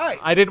me just.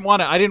 I didn't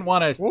want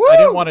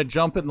to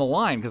jump in the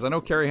line because I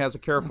know Carrie has a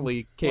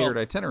carefully catered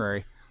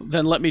itinerary.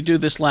 Then let me do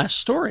this last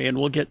story, and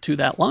we'll get to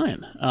that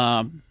line.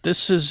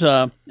 This is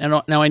and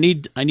now I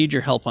need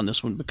your help on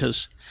this one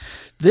because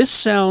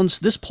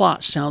this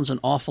plot sounds an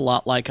awful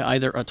lot like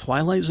either a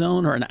Twilight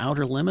Zone or an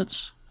Outer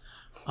Limits.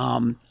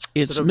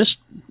 It's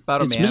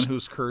about a man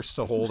who's cursed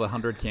to hold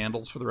 100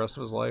 candles for the rest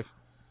of his life.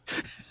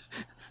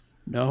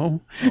 No,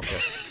 okay.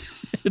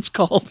 It's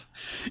called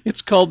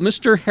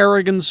Mr.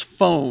 Harrigan's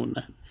Phone.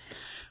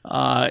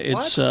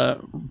 It's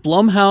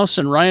Blumhouse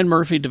and Ryan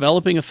Murphy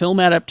developing a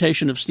film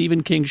adaptation of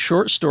Stephen King's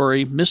short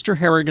story Mr.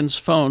 Harrigan's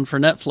Phone for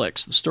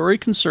Netflix. The story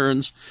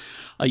concerns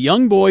a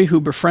young boy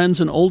who befriends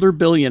an older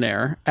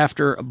billionaire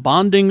after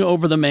bonding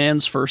over the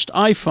man's first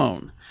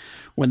iPhone.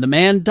 When the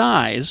man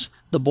dies,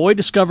 the boy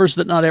discovers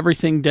that not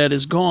everything dead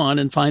is gone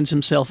and finds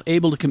himself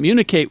able to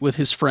communicate with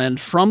his friend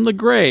from the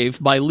grave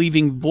by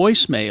leaving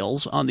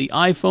voicemails on the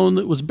iPhone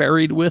that was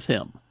buried with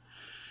him.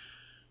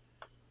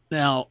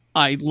 Now,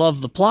 I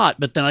love the plot,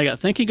 but then I got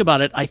thinking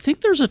about it. I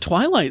think there's a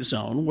Twilight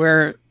Zone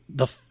where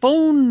the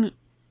phone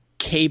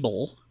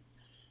cable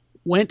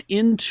went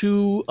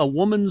into a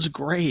woman's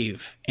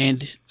grave,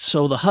 and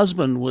so the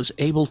husband was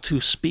able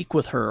to speak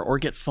with her or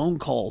get phone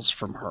calls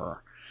from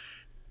her.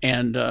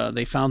 And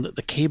they found that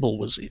the cable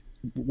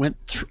went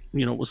through,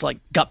 it was like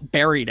got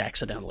buried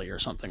accidentally or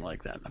something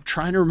like that. I'm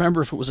trying to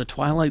remember if it was a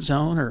Twilight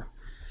Zone or.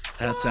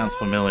 That sounds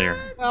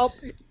familiar. Well,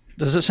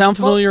 does it sound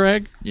familiar,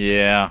 Egg?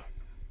 Yeah.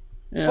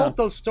 Both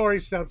those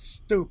stories sound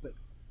stupid.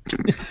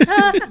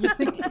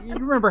 You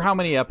remember how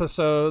many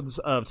episodes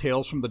of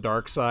Tales from the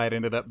Dark Side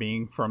ended up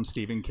being from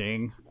Stephen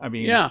King? I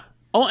mean, yeah.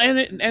 Oh,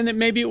 and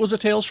maybe it was a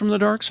Tales from the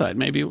Dark Side.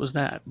 Maybe it was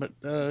that, but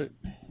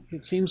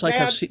it seems like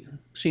I've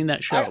seen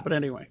that show. But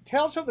anyway,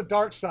 Tales from the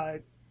Dark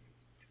Side.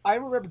 I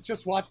remember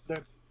just watching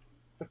the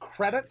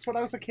credits when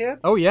I was a kid.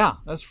 Oh yeah,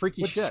 that's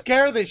freaky shit. Would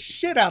scare the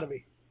shit out of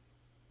me.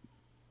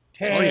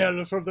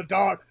 Tales from the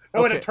Dark.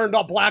 And when it turned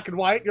all black and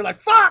white, you're like,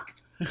 fuck!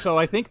 So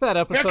I think that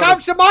episode. Here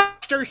comes the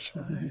monsters!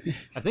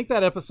 I think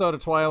that episode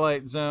of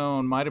Twilight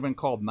Zone might have been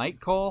called Night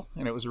Call,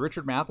 and it was a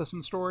Richard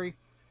Matheson story.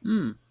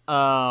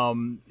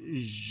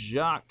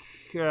 Jacques,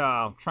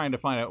 trying to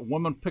find it. A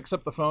woman picks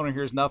up the phone and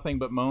hears nothing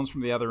but moans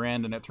from the other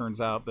end, and it turns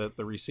out that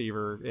the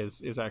receiver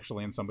is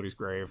actually in somebody's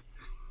grave.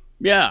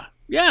 Yeah.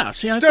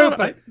 See, I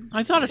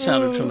thought it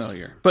sounded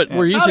familiar, but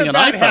we're using an iPhone.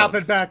 How did that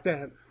happen back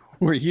then?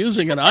 We're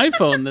using an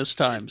iPhone this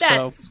time.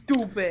 That's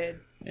stupid.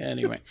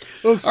 Anyway,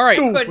 all right.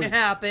 Couldn't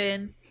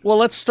happen. Well,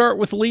 let's start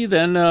with Lee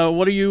then.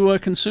 What are you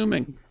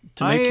consuming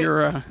to make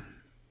your?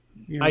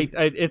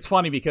 It's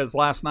funny because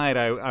last night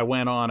I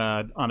went on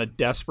a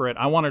desperate.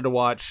 I wanted to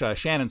watch.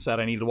 Shannon said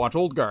I needed to watch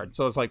Old Guard,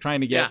 so it's like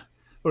trying to get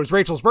It was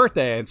Rachel's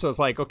birthday, and so it's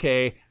like,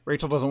 okay,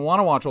 Rachel doesn't want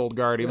to watch Old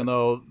Guard, even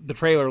though the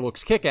trailer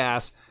looks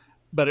kick-ass,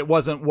 but it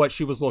wasn't what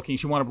she was looking.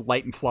 She wanted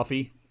light and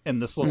fluffy,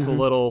 and this looked a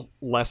little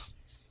less,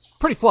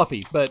 pretty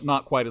fluffy, but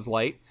not quite as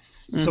light.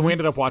 So we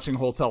ended up watching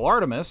Hotel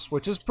Artemis,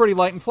 which is pretty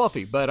light and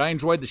fluffy, but I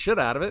enjoyed the shit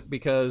out of it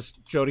because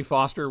Jodie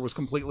Foster was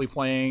completely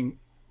playing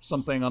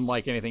something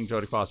unlike anything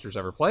Jodie Foster's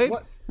ever played.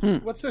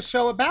 What's the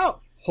show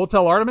about?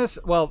 Hotel Artemis,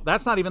 well,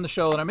 that's not even the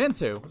show that I'm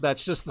into.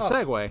 That's just the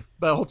segue.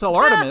 But Hotel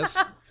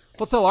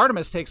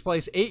Artemis takes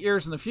place 8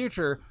 years in the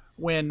future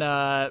when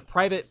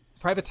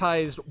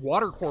privatized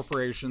water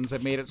corporations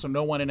have made it so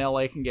no one in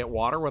LA can get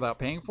water without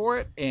paying for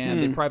it,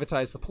 and they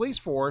privatized the police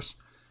force.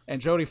 And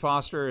Jodie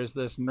Foster is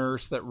this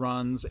nurse that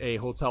runs a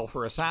hotel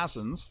for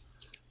assassins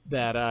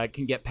that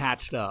can get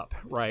patched up,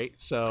 right?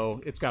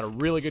 So it's got a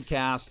really good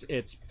cast.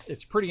 It's a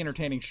pretty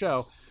entertaining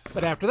show.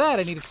 But after that,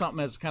 I needed something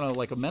as kind of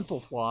like a mental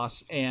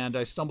floss, and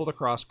I stumbled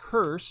across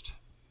Cursed,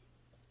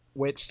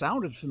 which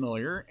sounded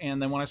familiar.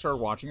 And then when I started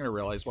watching it, I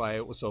realized why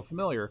it was so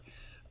familiar.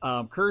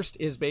 Cursed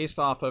is based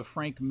off of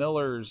Frank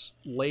Miller's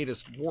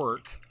latest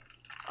work.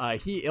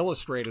 He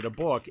illustrated a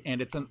book, and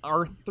it's an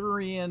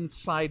Arthurian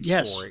side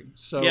story.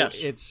 So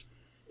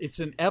it's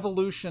an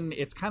evolution.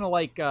 It's kind of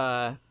like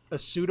a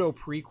pseudo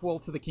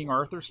prequel to the King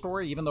Arthur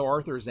story. Even though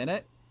Arthur's in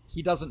it,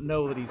 he doesn't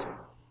know that he's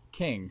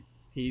king.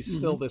 He's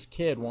still this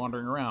kid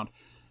wandering around.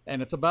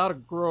 And it's about a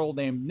girl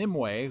named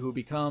Nimue who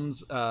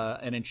becomes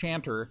an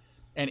enchanter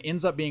and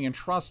ends up being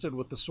entrusted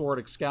with the sword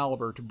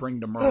Excalibur to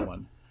bring to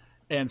Merlin.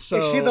 And so,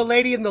 is she the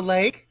lady in the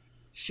lake?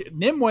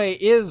 Nimue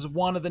is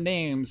one of the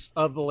names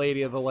of the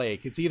Lady of the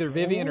Lake. It's either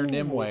Vivian or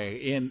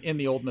Nimue in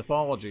the old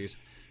mythologies.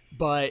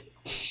 But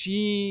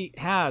she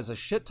has a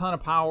shit ton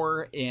of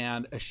power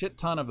and a shit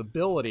ton of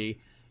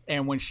ability.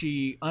 And when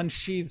she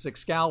unsheathes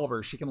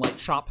Excalibur, she can like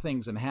chop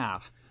things in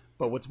half.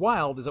 But what's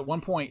wild is at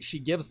one point she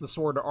gives the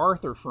sword to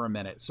Arthur for a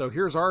minute. So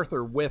here's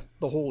Arthur with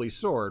the holy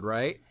sword,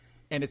 right?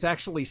 And it's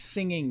actually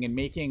singing and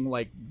making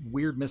like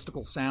weird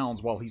mystical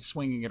sounds while he's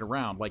swinging it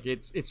around. Like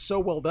it's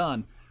so well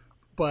done.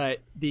 But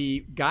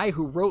the guy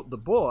who wrote the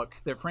book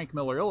that Frank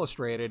Miller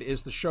illustrated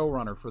is the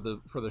showrunner for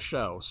the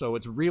show. So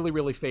it's really,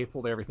 really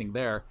faithful to everything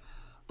there.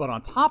 But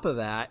on top of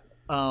that,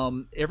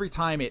 every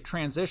time it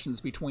transitions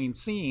between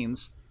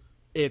scenes,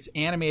 it's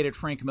animated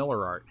Frank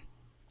Miller art.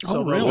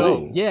 So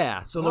really?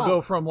 So they'll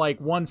go from like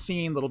one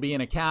scene that'll be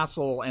in a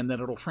castle, and then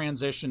it'll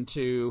transition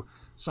to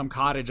some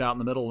cottage out in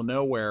the middle of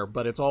nowhere.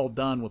 But it's all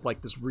done with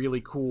like this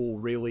really cool,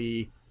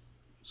 really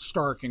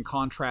stark and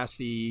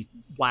contrasty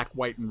black,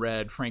 white, and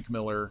red Frank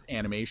Miller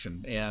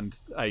animation, and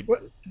I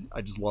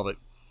just love it.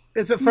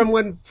 Is it from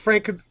when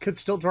Frank could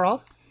still draw?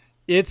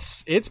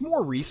 It's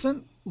more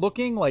recent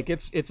looking, like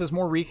it's his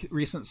more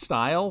recent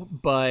style,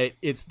 but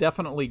it's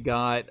definitely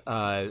got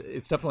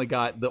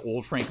the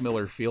old Frank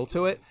Miller feel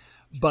to it.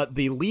 But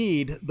the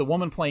lead, the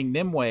woman playing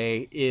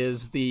Nimue,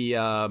 is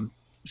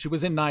she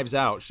was in Knives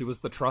Out. She was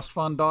the trust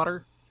fund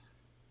daughter.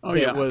 Oh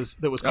yeah,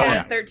 that was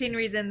called 13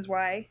 Reasons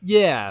Why.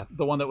 Yeah,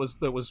 the one that was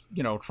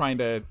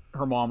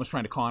her mom was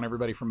trying to con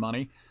everybody for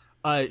money.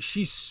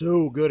 She's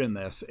so good in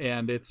this,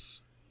 and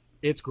it's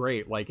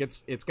great. Like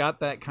it's got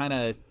that kind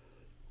of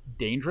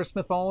dangerous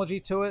mythology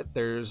to it.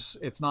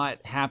 It's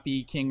not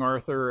happy King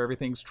Arthur,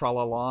 everything's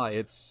tra-la-la.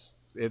 It's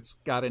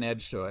got an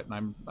edge to it,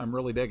 and I'm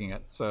really digging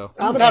it. So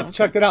I'm gonna have to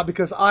check that out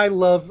because I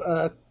love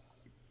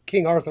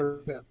King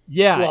Arthur.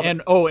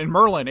 And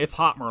Merlin, it's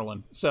hot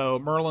Merlin. So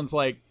Merlin's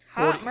like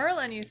Hot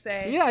Merlin, you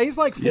say? Yeah, he's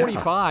like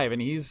 45, and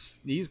he's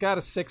got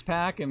a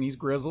six-pack, and he's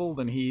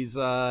grizzled, and he's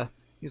a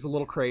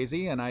little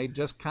crazy, and I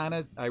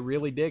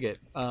really dig it.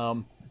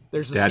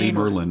 There's a Daddy scene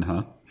Merlin,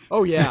 huh?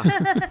 Oh yeah,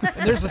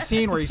 and there's a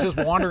scene where he's just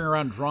wandering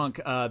around drunk.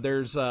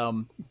 There's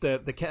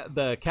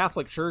the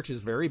Catholic Church is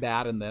very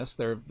bad in this.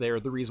 They're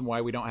the reason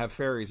why we don't have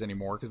fairies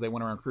anymore, because they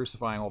went around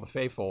crucifying all the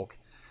fae folk.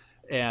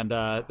 And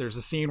there's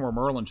a scene where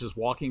Merlin's just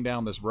walking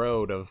down this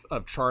road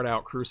of charred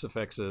out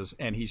crucifixes,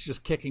 and he's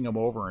just kicking them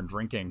over and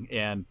drinking,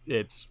 and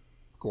it's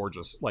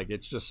gorgeous. Like,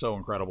 it's just so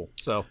incredible.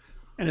 So,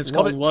 and it's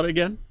called what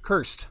again?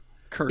 Cursed.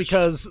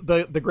 Because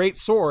the great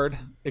sword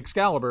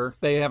Excalibur,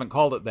 they haven't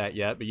called it that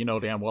yet, but you know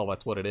damn well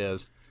that's what it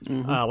is.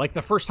 Mm-hmm. Like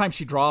the first time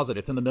she draws it,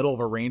 it's in the middle of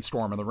a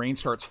rainstorm, and the rain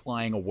starts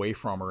flying away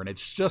from her, and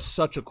it's just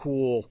such a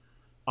cool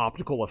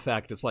optical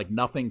effect. It's like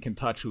nothing can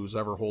touch who's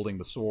ever holding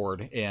the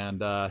sword, and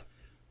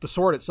the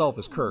sword itself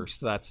is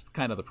cursed. That's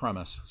kind of the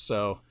premise.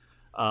 So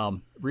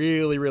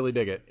really, really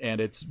dig it.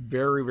 And it's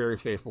very, very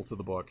faithful to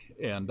the book.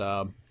 And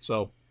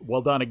so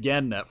well done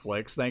again,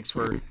 Netflix. Thanks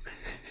for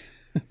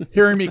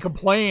hearing me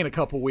complain a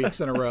couple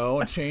weeks in a row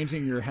and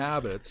changing your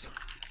habits,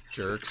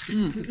 jerks.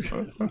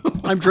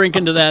 I'm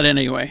drinking to that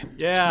anyway.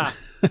 Yeah.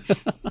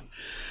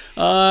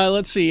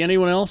 Let's see.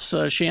 Anyone else?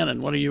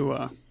 Shannon, what are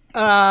you...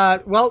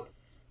 Well,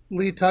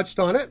 Lee touched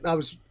on it.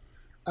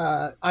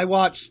 I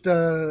watched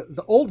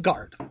The Old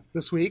Guard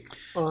this week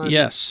on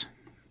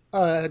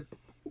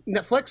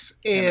Netflix,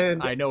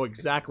 and I know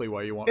exactly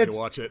why you want me to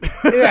watch it.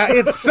 Yeah,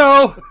 it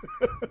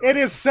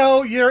is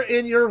so you're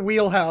in your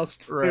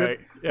wheelhouse, right?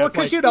 Yeah, well,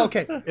 because like,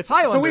 okay, it's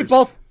Highlander. So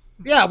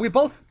we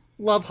both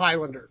love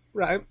Highlander,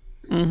 right?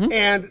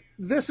 And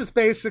this is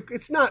basic.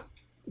 It's not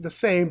the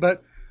same,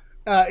 but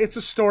it's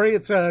a story.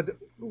 It's a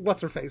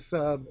what's her face?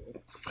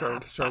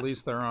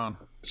 Charlize Theron.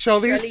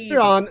 Charlize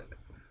Theron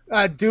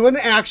doing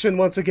action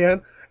once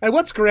again. And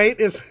what's great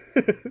is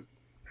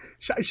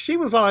she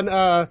was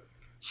on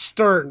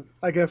Stern,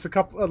 I guess, a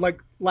couple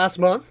like last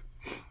month,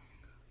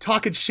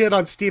 talking shit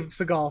on Steven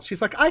Seagal.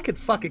 She's like, I could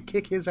fucking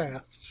kick his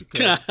ass.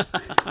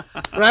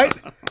 Right?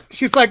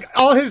 She's like,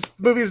 all his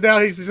movies now,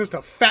 he's just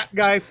a fat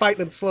guy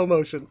fighting in slow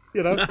motion,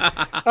 you know?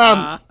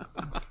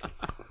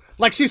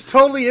 Like, she's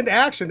totally into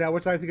action now,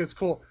 which I think is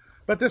cool.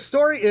 But this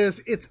story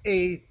is, it's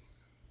a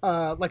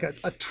like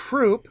a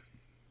troupe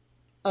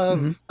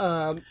of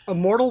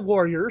immortal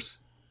warriors.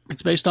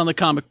 It's based on the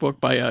comic book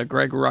by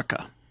Greg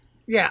Rucka.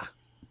 Yeah.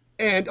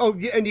 And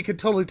and you can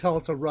totally tell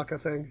it's a Rucka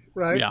thing,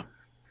 right? Yeah.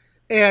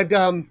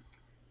 And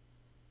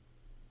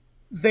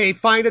they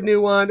find a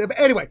new one.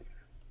 Anyway,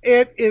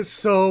 it is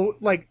so,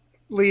 like,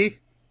 Lee,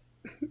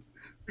 you're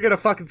going to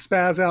fucking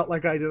spaz out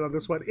like I did on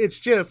this one. It's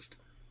just,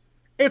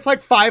 it's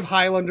like 5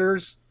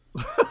 Highlanders.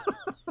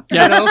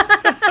 Yeah.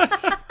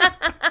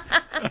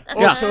 You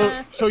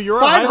know? So you're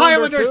 5 a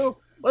Highlanders. too?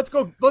 Let's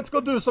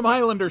go do some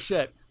Highlander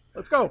shit.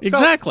 Let's go.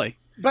 Exactly.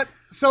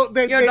 So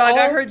they Yo, they dog, all,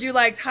 I heard you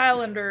liked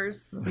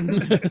Highlanders.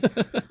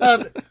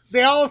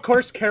 they all, of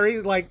course,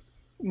 carry, like,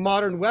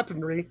 modern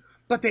weaponry,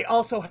 but they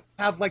also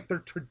have, like, their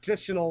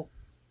traditional,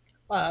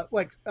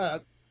 like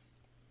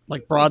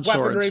broadswords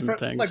weaponry and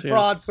things. like yeah.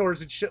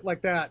 broadswords and shit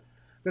like that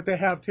they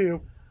have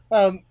too.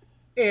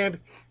 And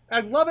I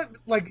love it.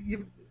 Like,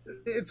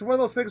 it's one of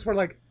those things where,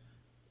 like,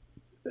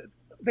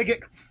 they get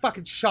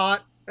fucking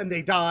shot and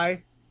they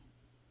die,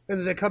 and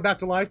then they come back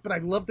to life. But I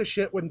love the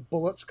shit when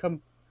bullets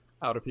come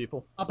Out of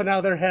people. up and out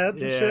of their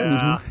heads and shit.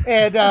 Yeah.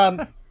 And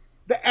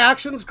the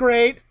action's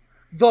great.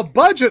 The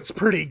budget's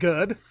pretty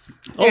good.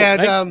 Oh,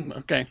 and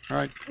okay, all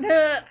right.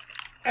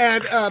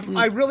 and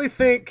I really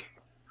think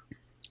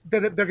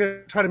that they're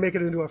going to try to make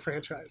it into a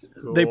franchise.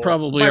 They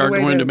probably By the are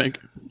way, going to it is. make.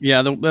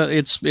 Yeah,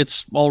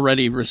 it's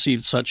already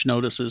received such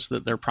notices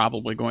that they're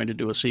probably going to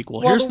do a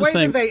sequel. Well, Here's the way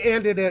thing. that they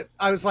ended it,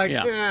 I was like,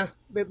 Yeah.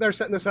 they're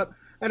setting this up.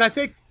 And I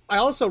think I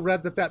also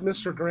read that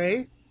Mr.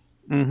 Gray,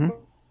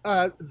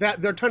 that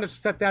they're trying to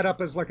set that up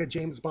as like a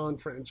James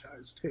Bond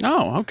franchise too.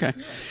 Oh, okay.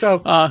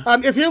 So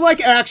if you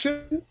like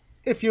action,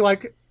 if you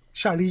like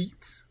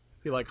Charlize,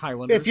 If you like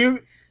Highlander. if you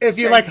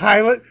like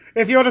Highland,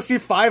 if you want to see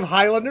 5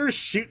 Highlanders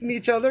shooting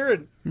each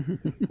other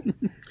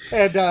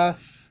and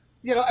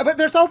you know, but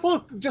there's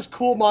also just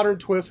cool modern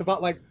twists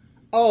about, like,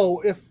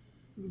 oh, if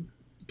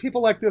people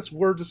like this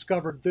were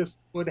discovered, this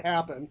would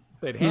happen.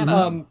 They'd hand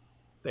them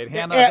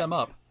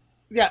up.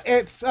 Yeah,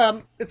 it's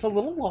a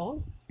little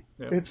long.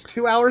 Yeah. It's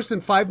 2 hours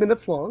and 5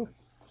 minutes long.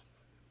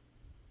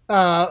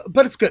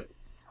 But it's good.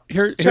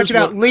 Check Here's it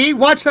out. Lee,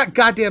 watch that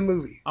goddamn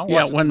movie. I'll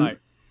watch it tonight.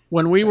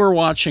 When we were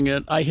watching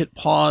it, I hit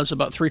pause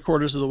about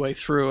 3/4 of the way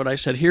through, and I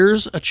said,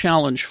 "Here's a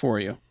challenge for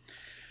you.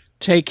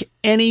 Take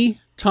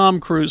any Tom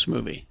Cruise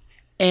movie,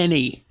 and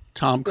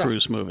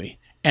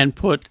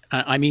put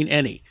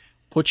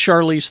put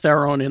Charlize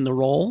Theron in the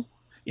role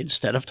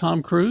instead of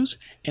Tom Cruise,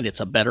 and it's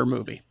a better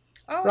movie.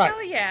 Oh, Right.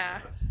 hell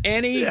yeah.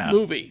 Any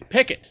movie,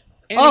 pick it.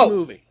 Any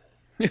movie.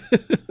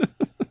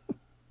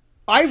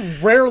 I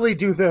rarely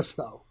do this,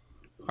 though.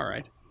 All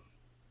right.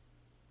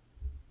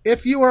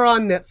 If you are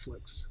on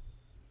Netflix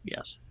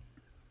Yes.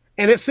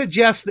 and it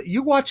suggests that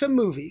you watch a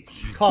movie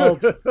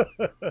called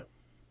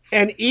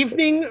An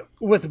Evening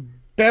with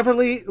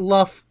Beverly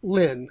Luff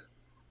Lynn,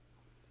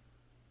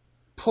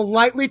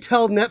 politely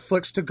tell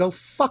Netflix to go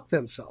fuck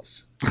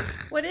themselves.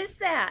 What is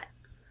that?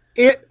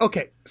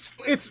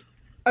 It's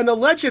an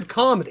alleged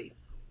comedy.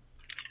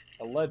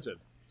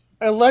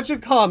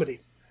 Alleged comedy.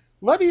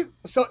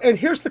 And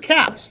here's the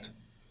cast.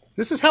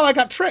 This is how I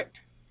got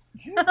tricked.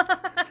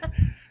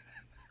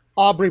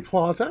 Aubrey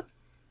Plaza,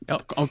 Oh,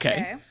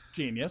 okay.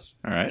 Genius.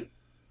 All right.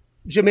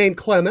 Jermaine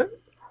Clement,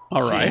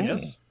 All right.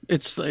 Genius.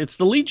 It's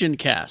the Legion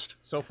cast.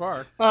 So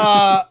far,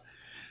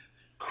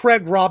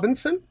 Craig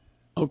Robinson,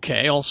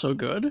 Okay, also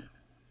good.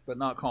 but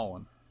not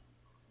Colin.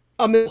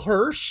 Emil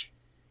Hirsch,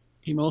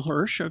 Emil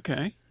Hirsch,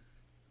 okay.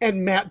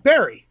 and Matt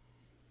Berry.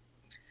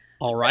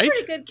 All It's right. a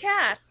pretty good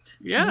cast.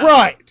 Yeah.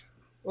 Right.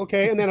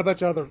 Okay, and then a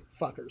bunch of other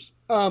fuckers.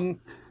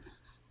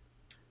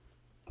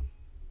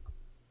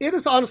 It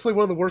is honestly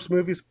one of the worst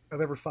movies I've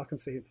ever fucking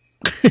seen.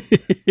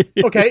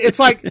 Okay, it's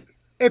like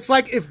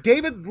if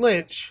David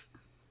Lynch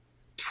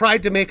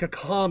tried to make a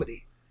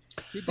comedy.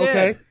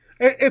 Okay,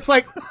 it's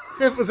like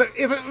if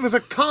it was a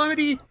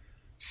comedy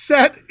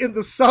set in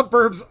the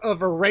suburbs of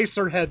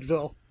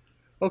Eraserheadville.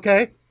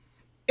 Okay,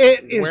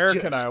 it is. Where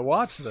can I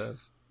watch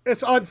this?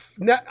 It's on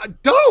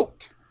net.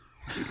 Don't.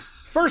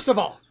 First of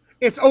all,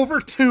 it's over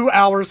 2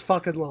 hours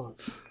fucking long,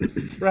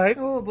 right?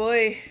 Oh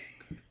boy.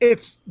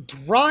 It's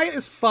dry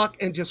as fuck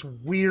and just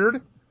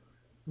weird.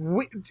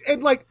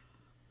 And like,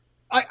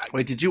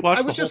 Wait, did you watch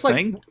I the was whole just like,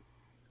 thing?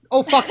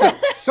 oh fuck that.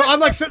 So I'm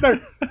like sitting there,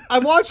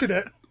 I'm watching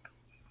it,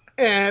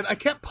 and I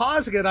kept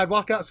pausing it. I'd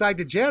walk outside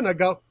to Jen. I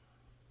go,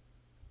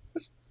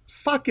 this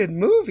fucking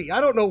movie. I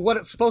don't know what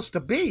it's supposed to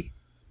be.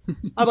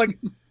 I'm like,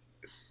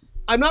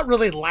 I'm not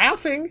really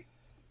laughing.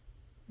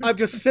 I'm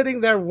just sitting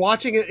there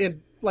watching it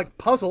in like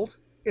puzzled,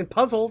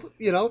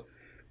 you know,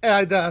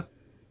 and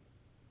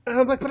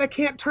I'm like, but I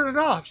can't turn it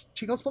off.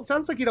 She goes, well, it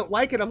sounds like you don't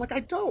like it. I'm like, I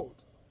don't.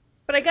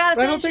 But I gotta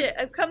But I don't finish think-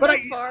 it. I've come but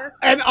this far.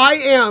 And I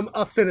am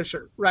a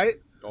finisher, right?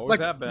 Always Like,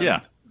 have been.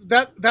 Yeah.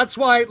 That's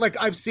why, like,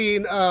 I've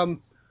seen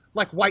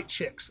like White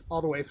Chicks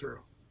all the way through.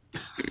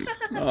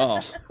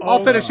 Oh,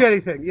 I'll finish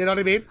anything. You know what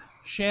I mean?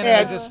 Shannon,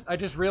 And- I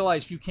just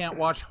realized you can't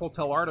watch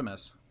Hotel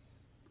Artemis.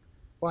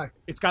 Why?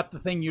 It's got the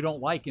thing you don't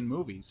like in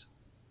movies.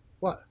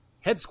 What?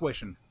 Head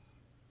squishing.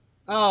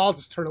 Oh, I'll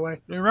just turn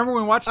away. You remember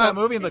when we watched that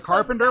movie in The You're so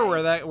Carpenter,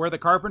 nice. where the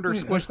carpenter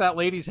squished that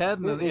lady's head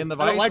in the I don't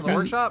vice like in the that.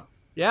 workshop?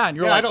 Yeah, and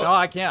you're Yeah, I like, don't- oh,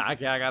 I can't. I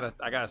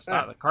gotta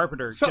stop. The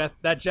Carpenter, So-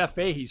 Jeff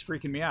Fahey's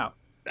freaking me out.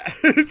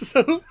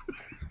 So,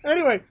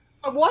 anyway,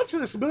 I'm watching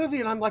this movie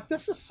and I'm like,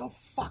 this is so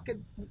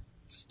fucking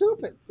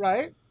stupid,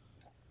 right?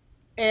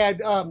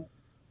 And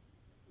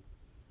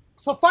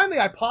so finally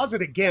I pause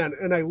it again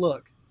and I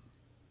look,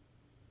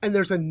 and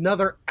there's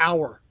another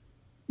hour.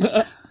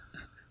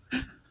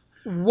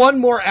 One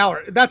more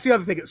hour. That's the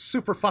other thing. It's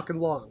super fucking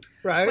long,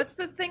 right? What's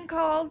this thing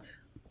called?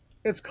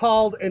 It's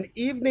called An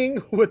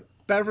Evening with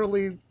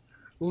Beverly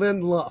Lynn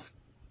Luff.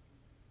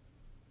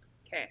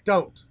 Okay.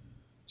 Don't.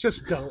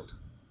 Just don't.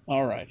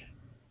 all right.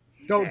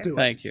 Don't do it.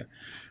 Thank you,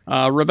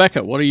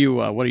 Rebecca. What are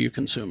you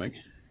consuming?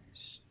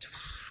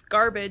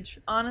 Garbage.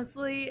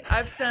 Honestly,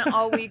 I've spent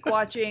all week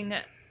watching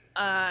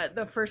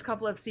the first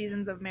couple of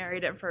seasons of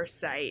Married at First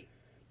Sight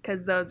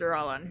because those are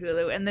all on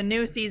Hulu, and the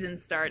new season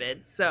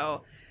started.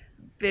 So,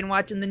 been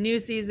watching the new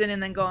season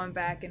and then going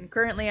back, and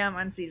currently I'm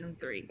on season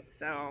 3.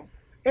 So,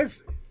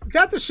 Is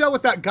that the show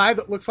with that guy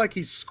that looks like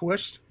he's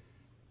squished?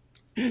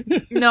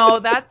 no,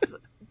 that's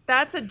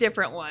a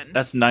different one.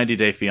 That's 90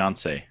 Day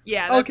Fiance.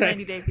 Yeah, that's Okay.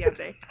 90 Day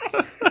Fiance.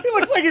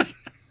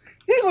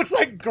 He looks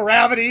like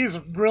gravity's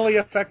really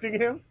affecting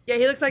him. Yeah,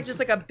 he looks like just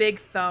like a big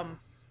thumb.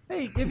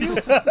 Hey,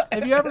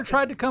 have you ever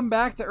tried to come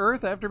back to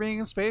Earth after being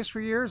in space for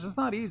years? It's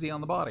not easy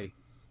on the body.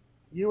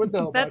 You would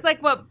know. That's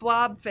like what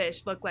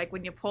blobfish look like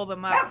when you pull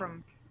them up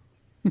from.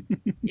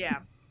 Yeah,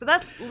 but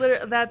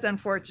that's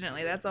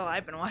unfortunately that's all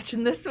I've been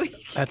watching this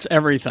week. That's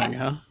everything,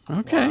 huh?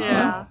 Okay.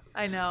 Yeah,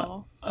 I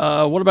know.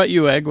 What about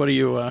you, Egg? What are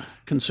you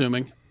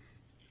consuming?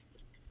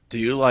 Do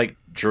you like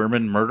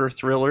German murder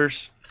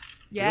thrillers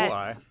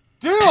Yes.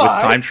 Do with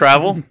I? time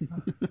travel?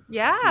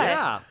 Yeah.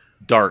 Yeah,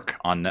 Dark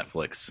on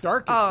Netflix.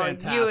 Dark is Oh,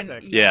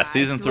 fantastic. Yeah,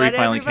 season it's 3 what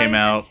finally came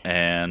everybody's out,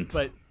 and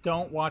But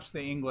don't watch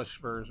the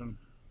English version.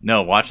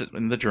 no, watch it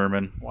in the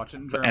German. Watch it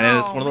in German. And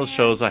it's Oh, one of those man.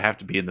 shows I have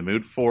to be in the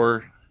mood for,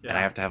 and Yeah.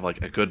 I have to have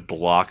like a good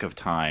block of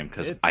time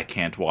because It's- I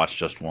can't watch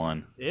just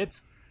one.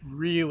 It's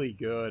really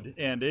good,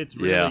 and it's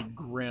really Yeah.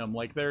 grim.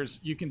 Like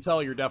you can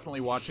tell you're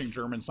definitely watching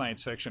German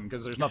science fiction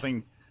because there's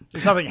nothing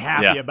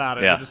happy Yeah, about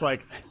it. yeah. They're just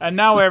like, and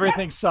now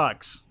everything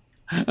sucks.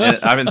 And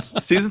I'm in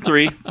season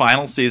 3,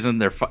 final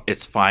season.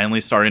 It's finally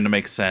starting to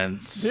make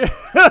sense.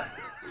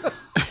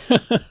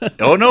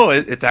 Oh no,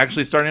 it's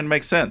actually starting to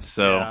make sense.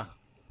 So, Yeah.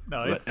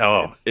 No,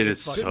 but- it's it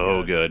is fucking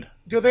so good.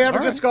 Do they ever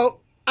just go,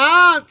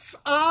 aunts,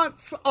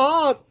 aunts,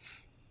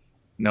 aunts?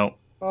 No,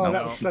 Oh, no.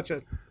 that was such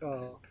a.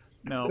 Oh.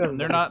 No, Never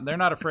they're mind.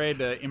 not afraid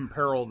to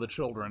imperil the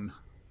children.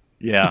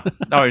 Yeah,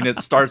 no. I mean, it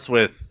starts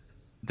with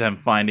them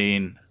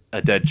finding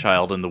a dead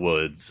child in the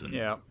woods. And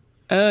Yeah.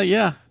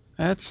 Yeah.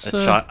 That's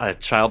a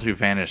child who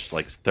vanished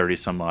like 30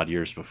 some odd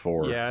years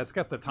before. Yeah, it's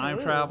got the time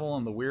travel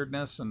and the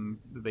weirdness and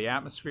the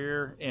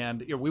atmosphere.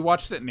 And we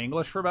watched it in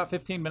English for about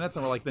 15 minutes,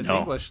 and we're like, this No.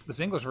 English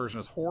version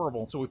is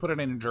horrible. So we put it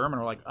in German.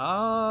 And we're like,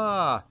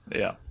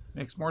 Yeah.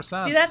 makes more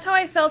sense. See, that's how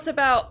I felt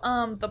about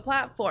the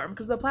Platform,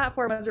 because the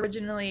Platform was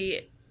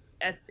originally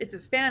it's a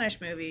Spanish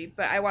movie,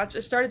 but I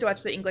started to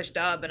watch the English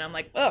dub, and I'm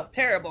like, oh,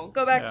 terrible.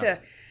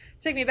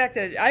 Take me back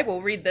to. I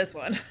will read this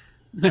one.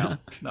 no,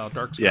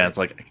 Dark's Yeah, great. it's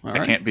like All I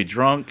right. can't be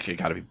drunk. You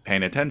got to be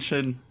paying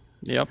attention.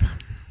 Yep.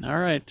 All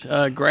right,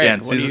 Greg. Yeah,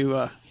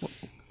 and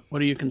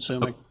what are you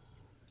consuming?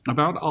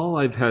 About all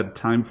I've had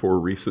time for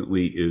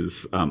recently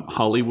is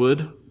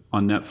Hollywood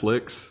on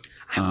Netflix.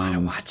 I want to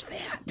watch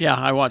that. Yeah,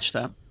 I watched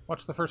that.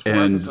 Watch the first 4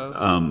 And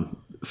episodes.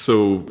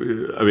 so,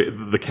 I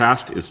mean, the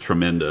cast is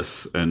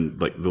tremendous,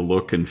 and like the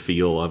look and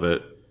feel of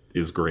it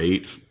is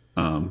great.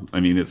 I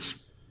mean, it's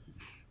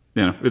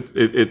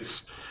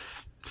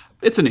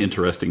it's an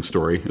interesting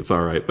story. It's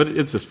all right, but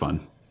it's just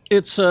fun.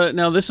 It's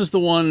now this is the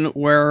one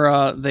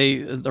where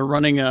they're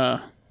running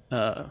out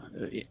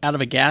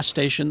of a gas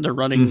station. They're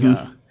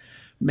running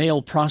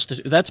male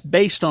prostitute. That's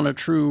based on a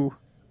true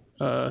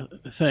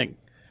thing.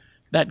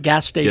 That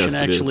gas station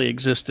Yes, it actually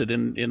existed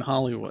in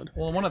Hollywood.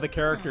 Well, one of the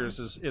characters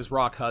is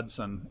Rock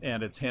Hudson,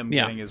 and it's him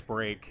Yeah. getting his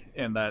break,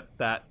 and that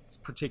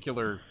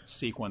particular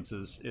sequence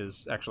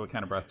is actually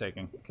kind of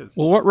breathtaking. Cause,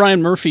 Well, what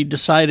Ryan Murphy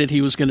decided he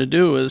was going to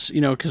do is,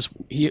 because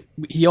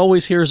he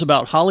always hears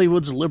about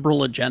Hollywood's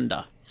liberal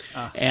agenda.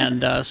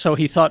 And so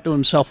he thought to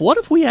himself, what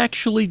if we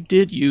actually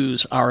did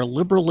use our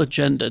liberal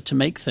agenda to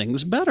make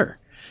things better?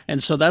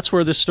 And so that's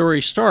where the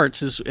story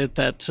starts, is at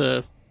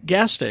that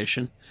gas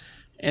station.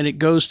 And it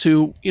goes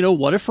to,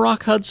 what if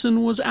Rock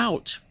Hudson was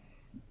out?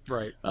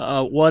 Right.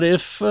 What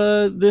if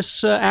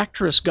this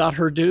actress got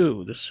her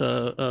due? This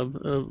a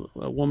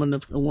woman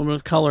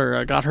of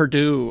color got her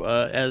due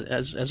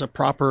as a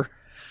proper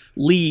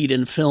lead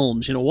in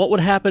films. What would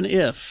happen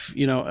if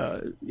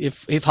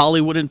if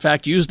Hollywood in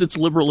fact used its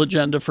liberal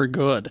agenda for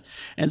good?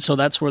 And so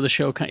that's where the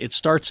show it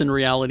starts in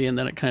reality, and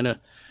then it kind of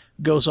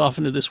goes off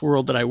into this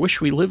world that I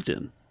wish we lived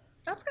in.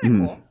 That's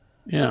kind of cool.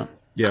 Yeah.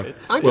 Yeah.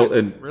 It's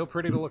real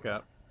pretty to look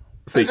at.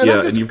 So,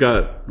 and you've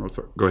got. Oh,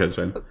 sorry. Go ahead,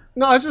 Shane.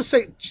 No, I was just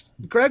saying,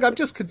 Greg, I'm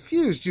just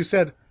confused. You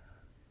said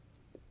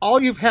all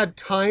you've had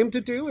time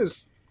to do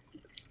is.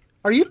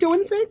 Are you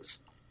doing things?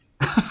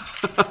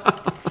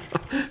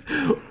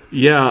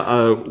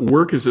 Yeah,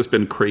 work has just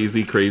been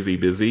crazy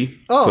busy.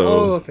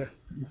 Okay.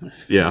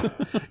 Yeah.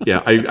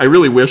 I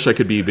really wish I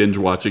could be binge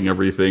watching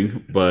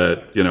everything,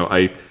 but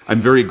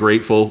I'm very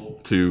grateful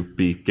to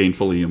be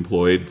gainfully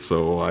employed,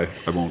 so I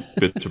won't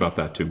bitch about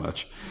that too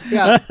much.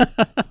 Yeah,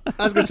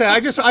 I was gonna say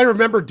I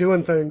remember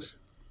doing things.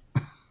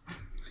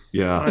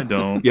 Yeah, I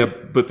don't. Yeah,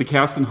 but the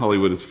cast in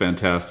Hollywood is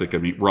fantastic. I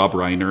mean, Rob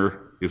Reiner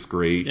is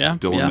great. Yeah,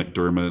 Dylan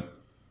McDermott.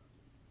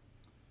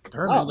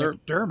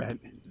 McDermott.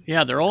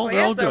 Yeah, they're all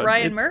they're all it's good.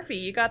 Ryan Murphy.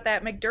 You got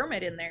that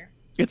McDermott in there.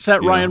 It's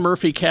that Ryan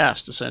Murphy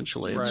cast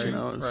essentially. It's, Right,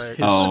 it's right.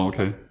 his,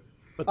 Okay.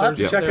 But I'll have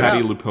to check it Patty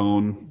out.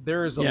 Lupone.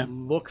 there is a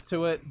look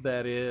to it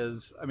that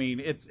is, I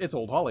mean, it's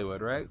old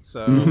Hollywood, right?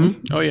 So,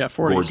 Oh yeah,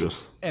 40s.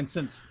 Gorgeous. and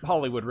since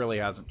Hollywood really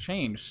hasn't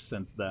changed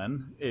since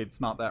then,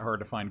 it's not that hard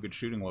to find good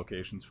shooting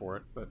locations for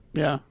it. But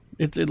Yeah,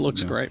 it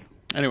looks great.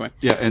 Anyway.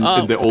 Yeah,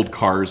 and the old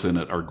cars in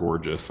it are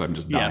gorgeous. I'm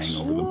just dying Yes.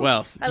 over them.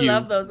 Well, I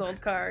love those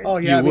old cars. Oh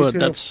yeah, you me would. too.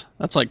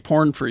 That's like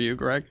porn for you,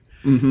 Greg.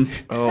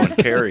 Oh, and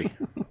Carrie.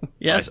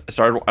 Yes.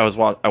 I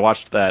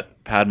watched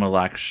that Padma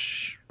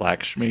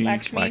Lakshmi show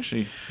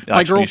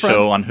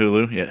on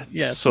Hulu.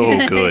 Yes.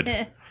 So good.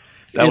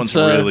 That one's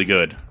really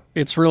good.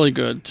 It's really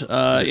good.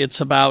 It's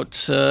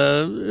about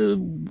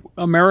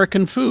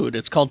American food.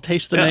 It's called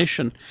Taste the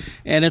Nation,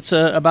 and it's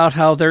about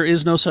how there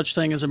is no such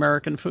thing as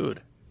American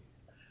food,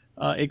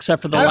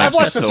 except for the last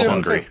watched the episode. So film,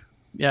 hungry. too.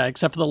 Yeah,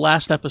 except for the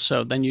last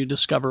episode. Then you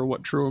discover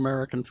what true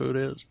American food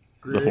is.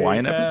 The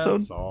Hawaiian grease and episode?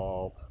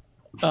 salt.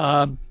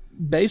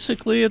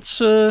 Basically,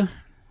 it's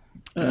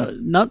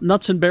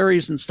nuts and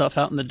berries and stuff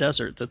out in the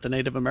desert that the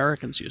Native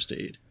Americans used to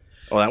eat.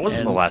 Oh, that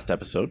wasn't And- the last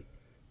episode.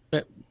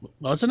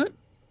 Wasn't it?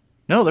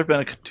 No, there have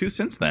been two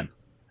since then.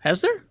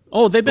 Has there?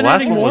 Oh, they've The been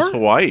last adding one more? was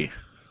Hawaii.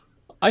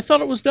 I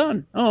thought it was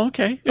done. Oh,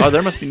 okay. Oh,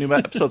 there must be new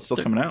episodes still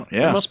coming out. There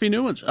Yeah. must be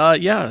new ones.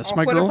 Yeah, that's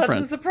my what a girlfriend.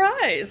 pleasant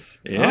surprise.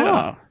 Yeah.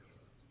 Ah.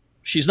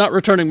 She's not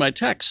returning my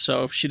text,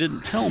 so she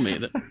didn't tell me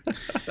that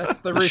That's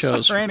the The show's-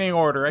 restraining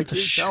order. I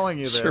keep telling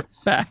you they're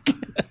this. back.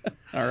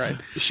 All right.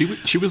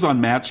 She was on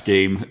Match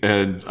Game,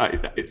 and I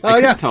Oh,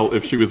 yeah. couldn't tell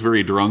if she was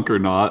very drunk or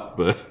not,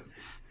 but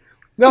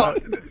No,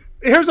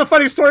 here's a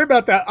funny story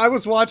about that. I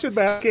was watching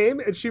that game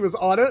and she was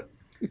on it,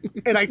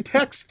 and I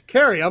text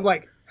Carrie. I'm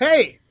like,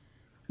 "Hey,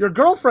 your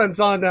girlfriend's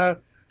on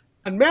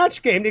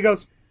Match Game." And he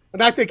goes,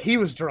 and I think he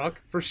was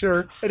drunk for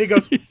sure. And he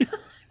goes,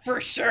 For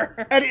sure.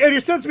 and he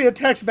sends me a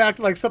text back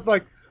to like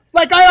something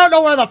like I don't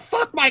know where the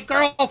fuck my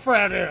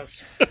girlfriend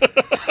is.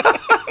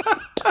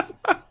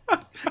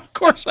 Of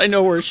course I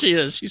know where she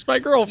is. She's my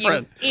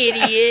girlfriend. You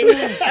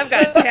idiot. I've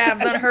got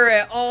tabs on her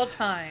at all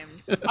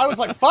times. I was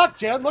like, "Fuck,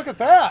 Jen, look at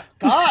that!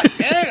 God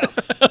damn!"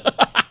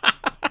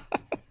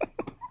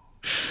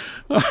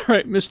 All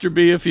right, Mr.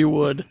 B, if you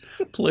would,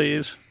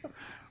 please.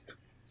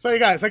 So, you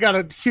guys, I got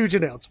a huge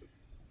announcement.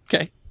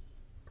 Okay.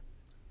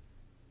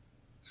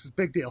 This is a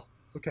big deal.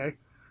 Okay,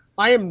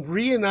 I am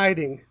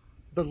reuniting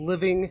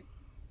the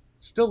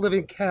still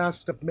living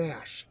cast of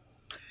MASH.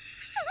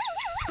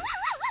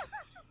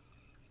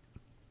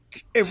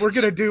 And we're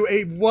going to do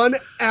a 1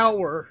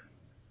 hour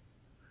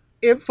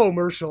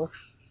infomercial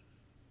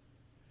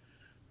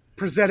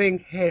presenting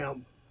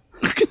ham.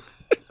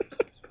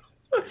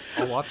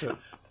 I'll watch it.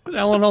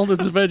 Alan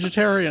Alden's a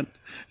vegetarian.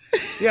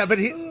 Yeah, but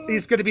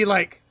he's going to be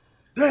like,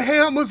 the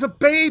ham was a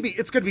baby.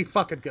 It's going to be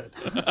fucking good.